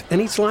 15s,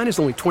 and each line is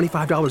only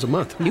 $25 a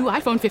month. New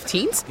iPhone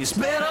 15s? It's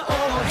better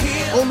over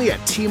here. Only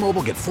at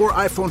T-Mobile, get 4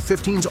 iPhone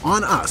 15s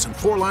on us and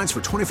 4 lines for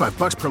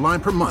 $25 per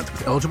line per month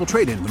with eligible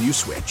trade-in when you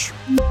switch.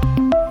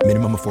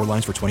 Minimum of 4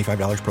 lines for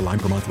 $25 per line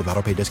per month with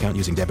autopay discount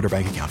using debit or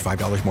bank account.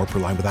 $5 more per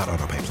line without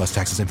autopay, plus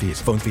taxes and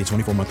fees. Phone fee at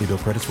 24 monthly bill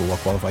credits for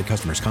well-qualified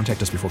customers. Contact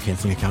us before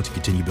canceling account to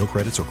continue bill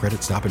credits or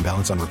credit stop and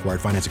balance on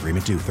required finance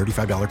agreement due.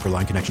 $35 per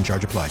line connection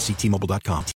charge applies. See T-Mobile.com.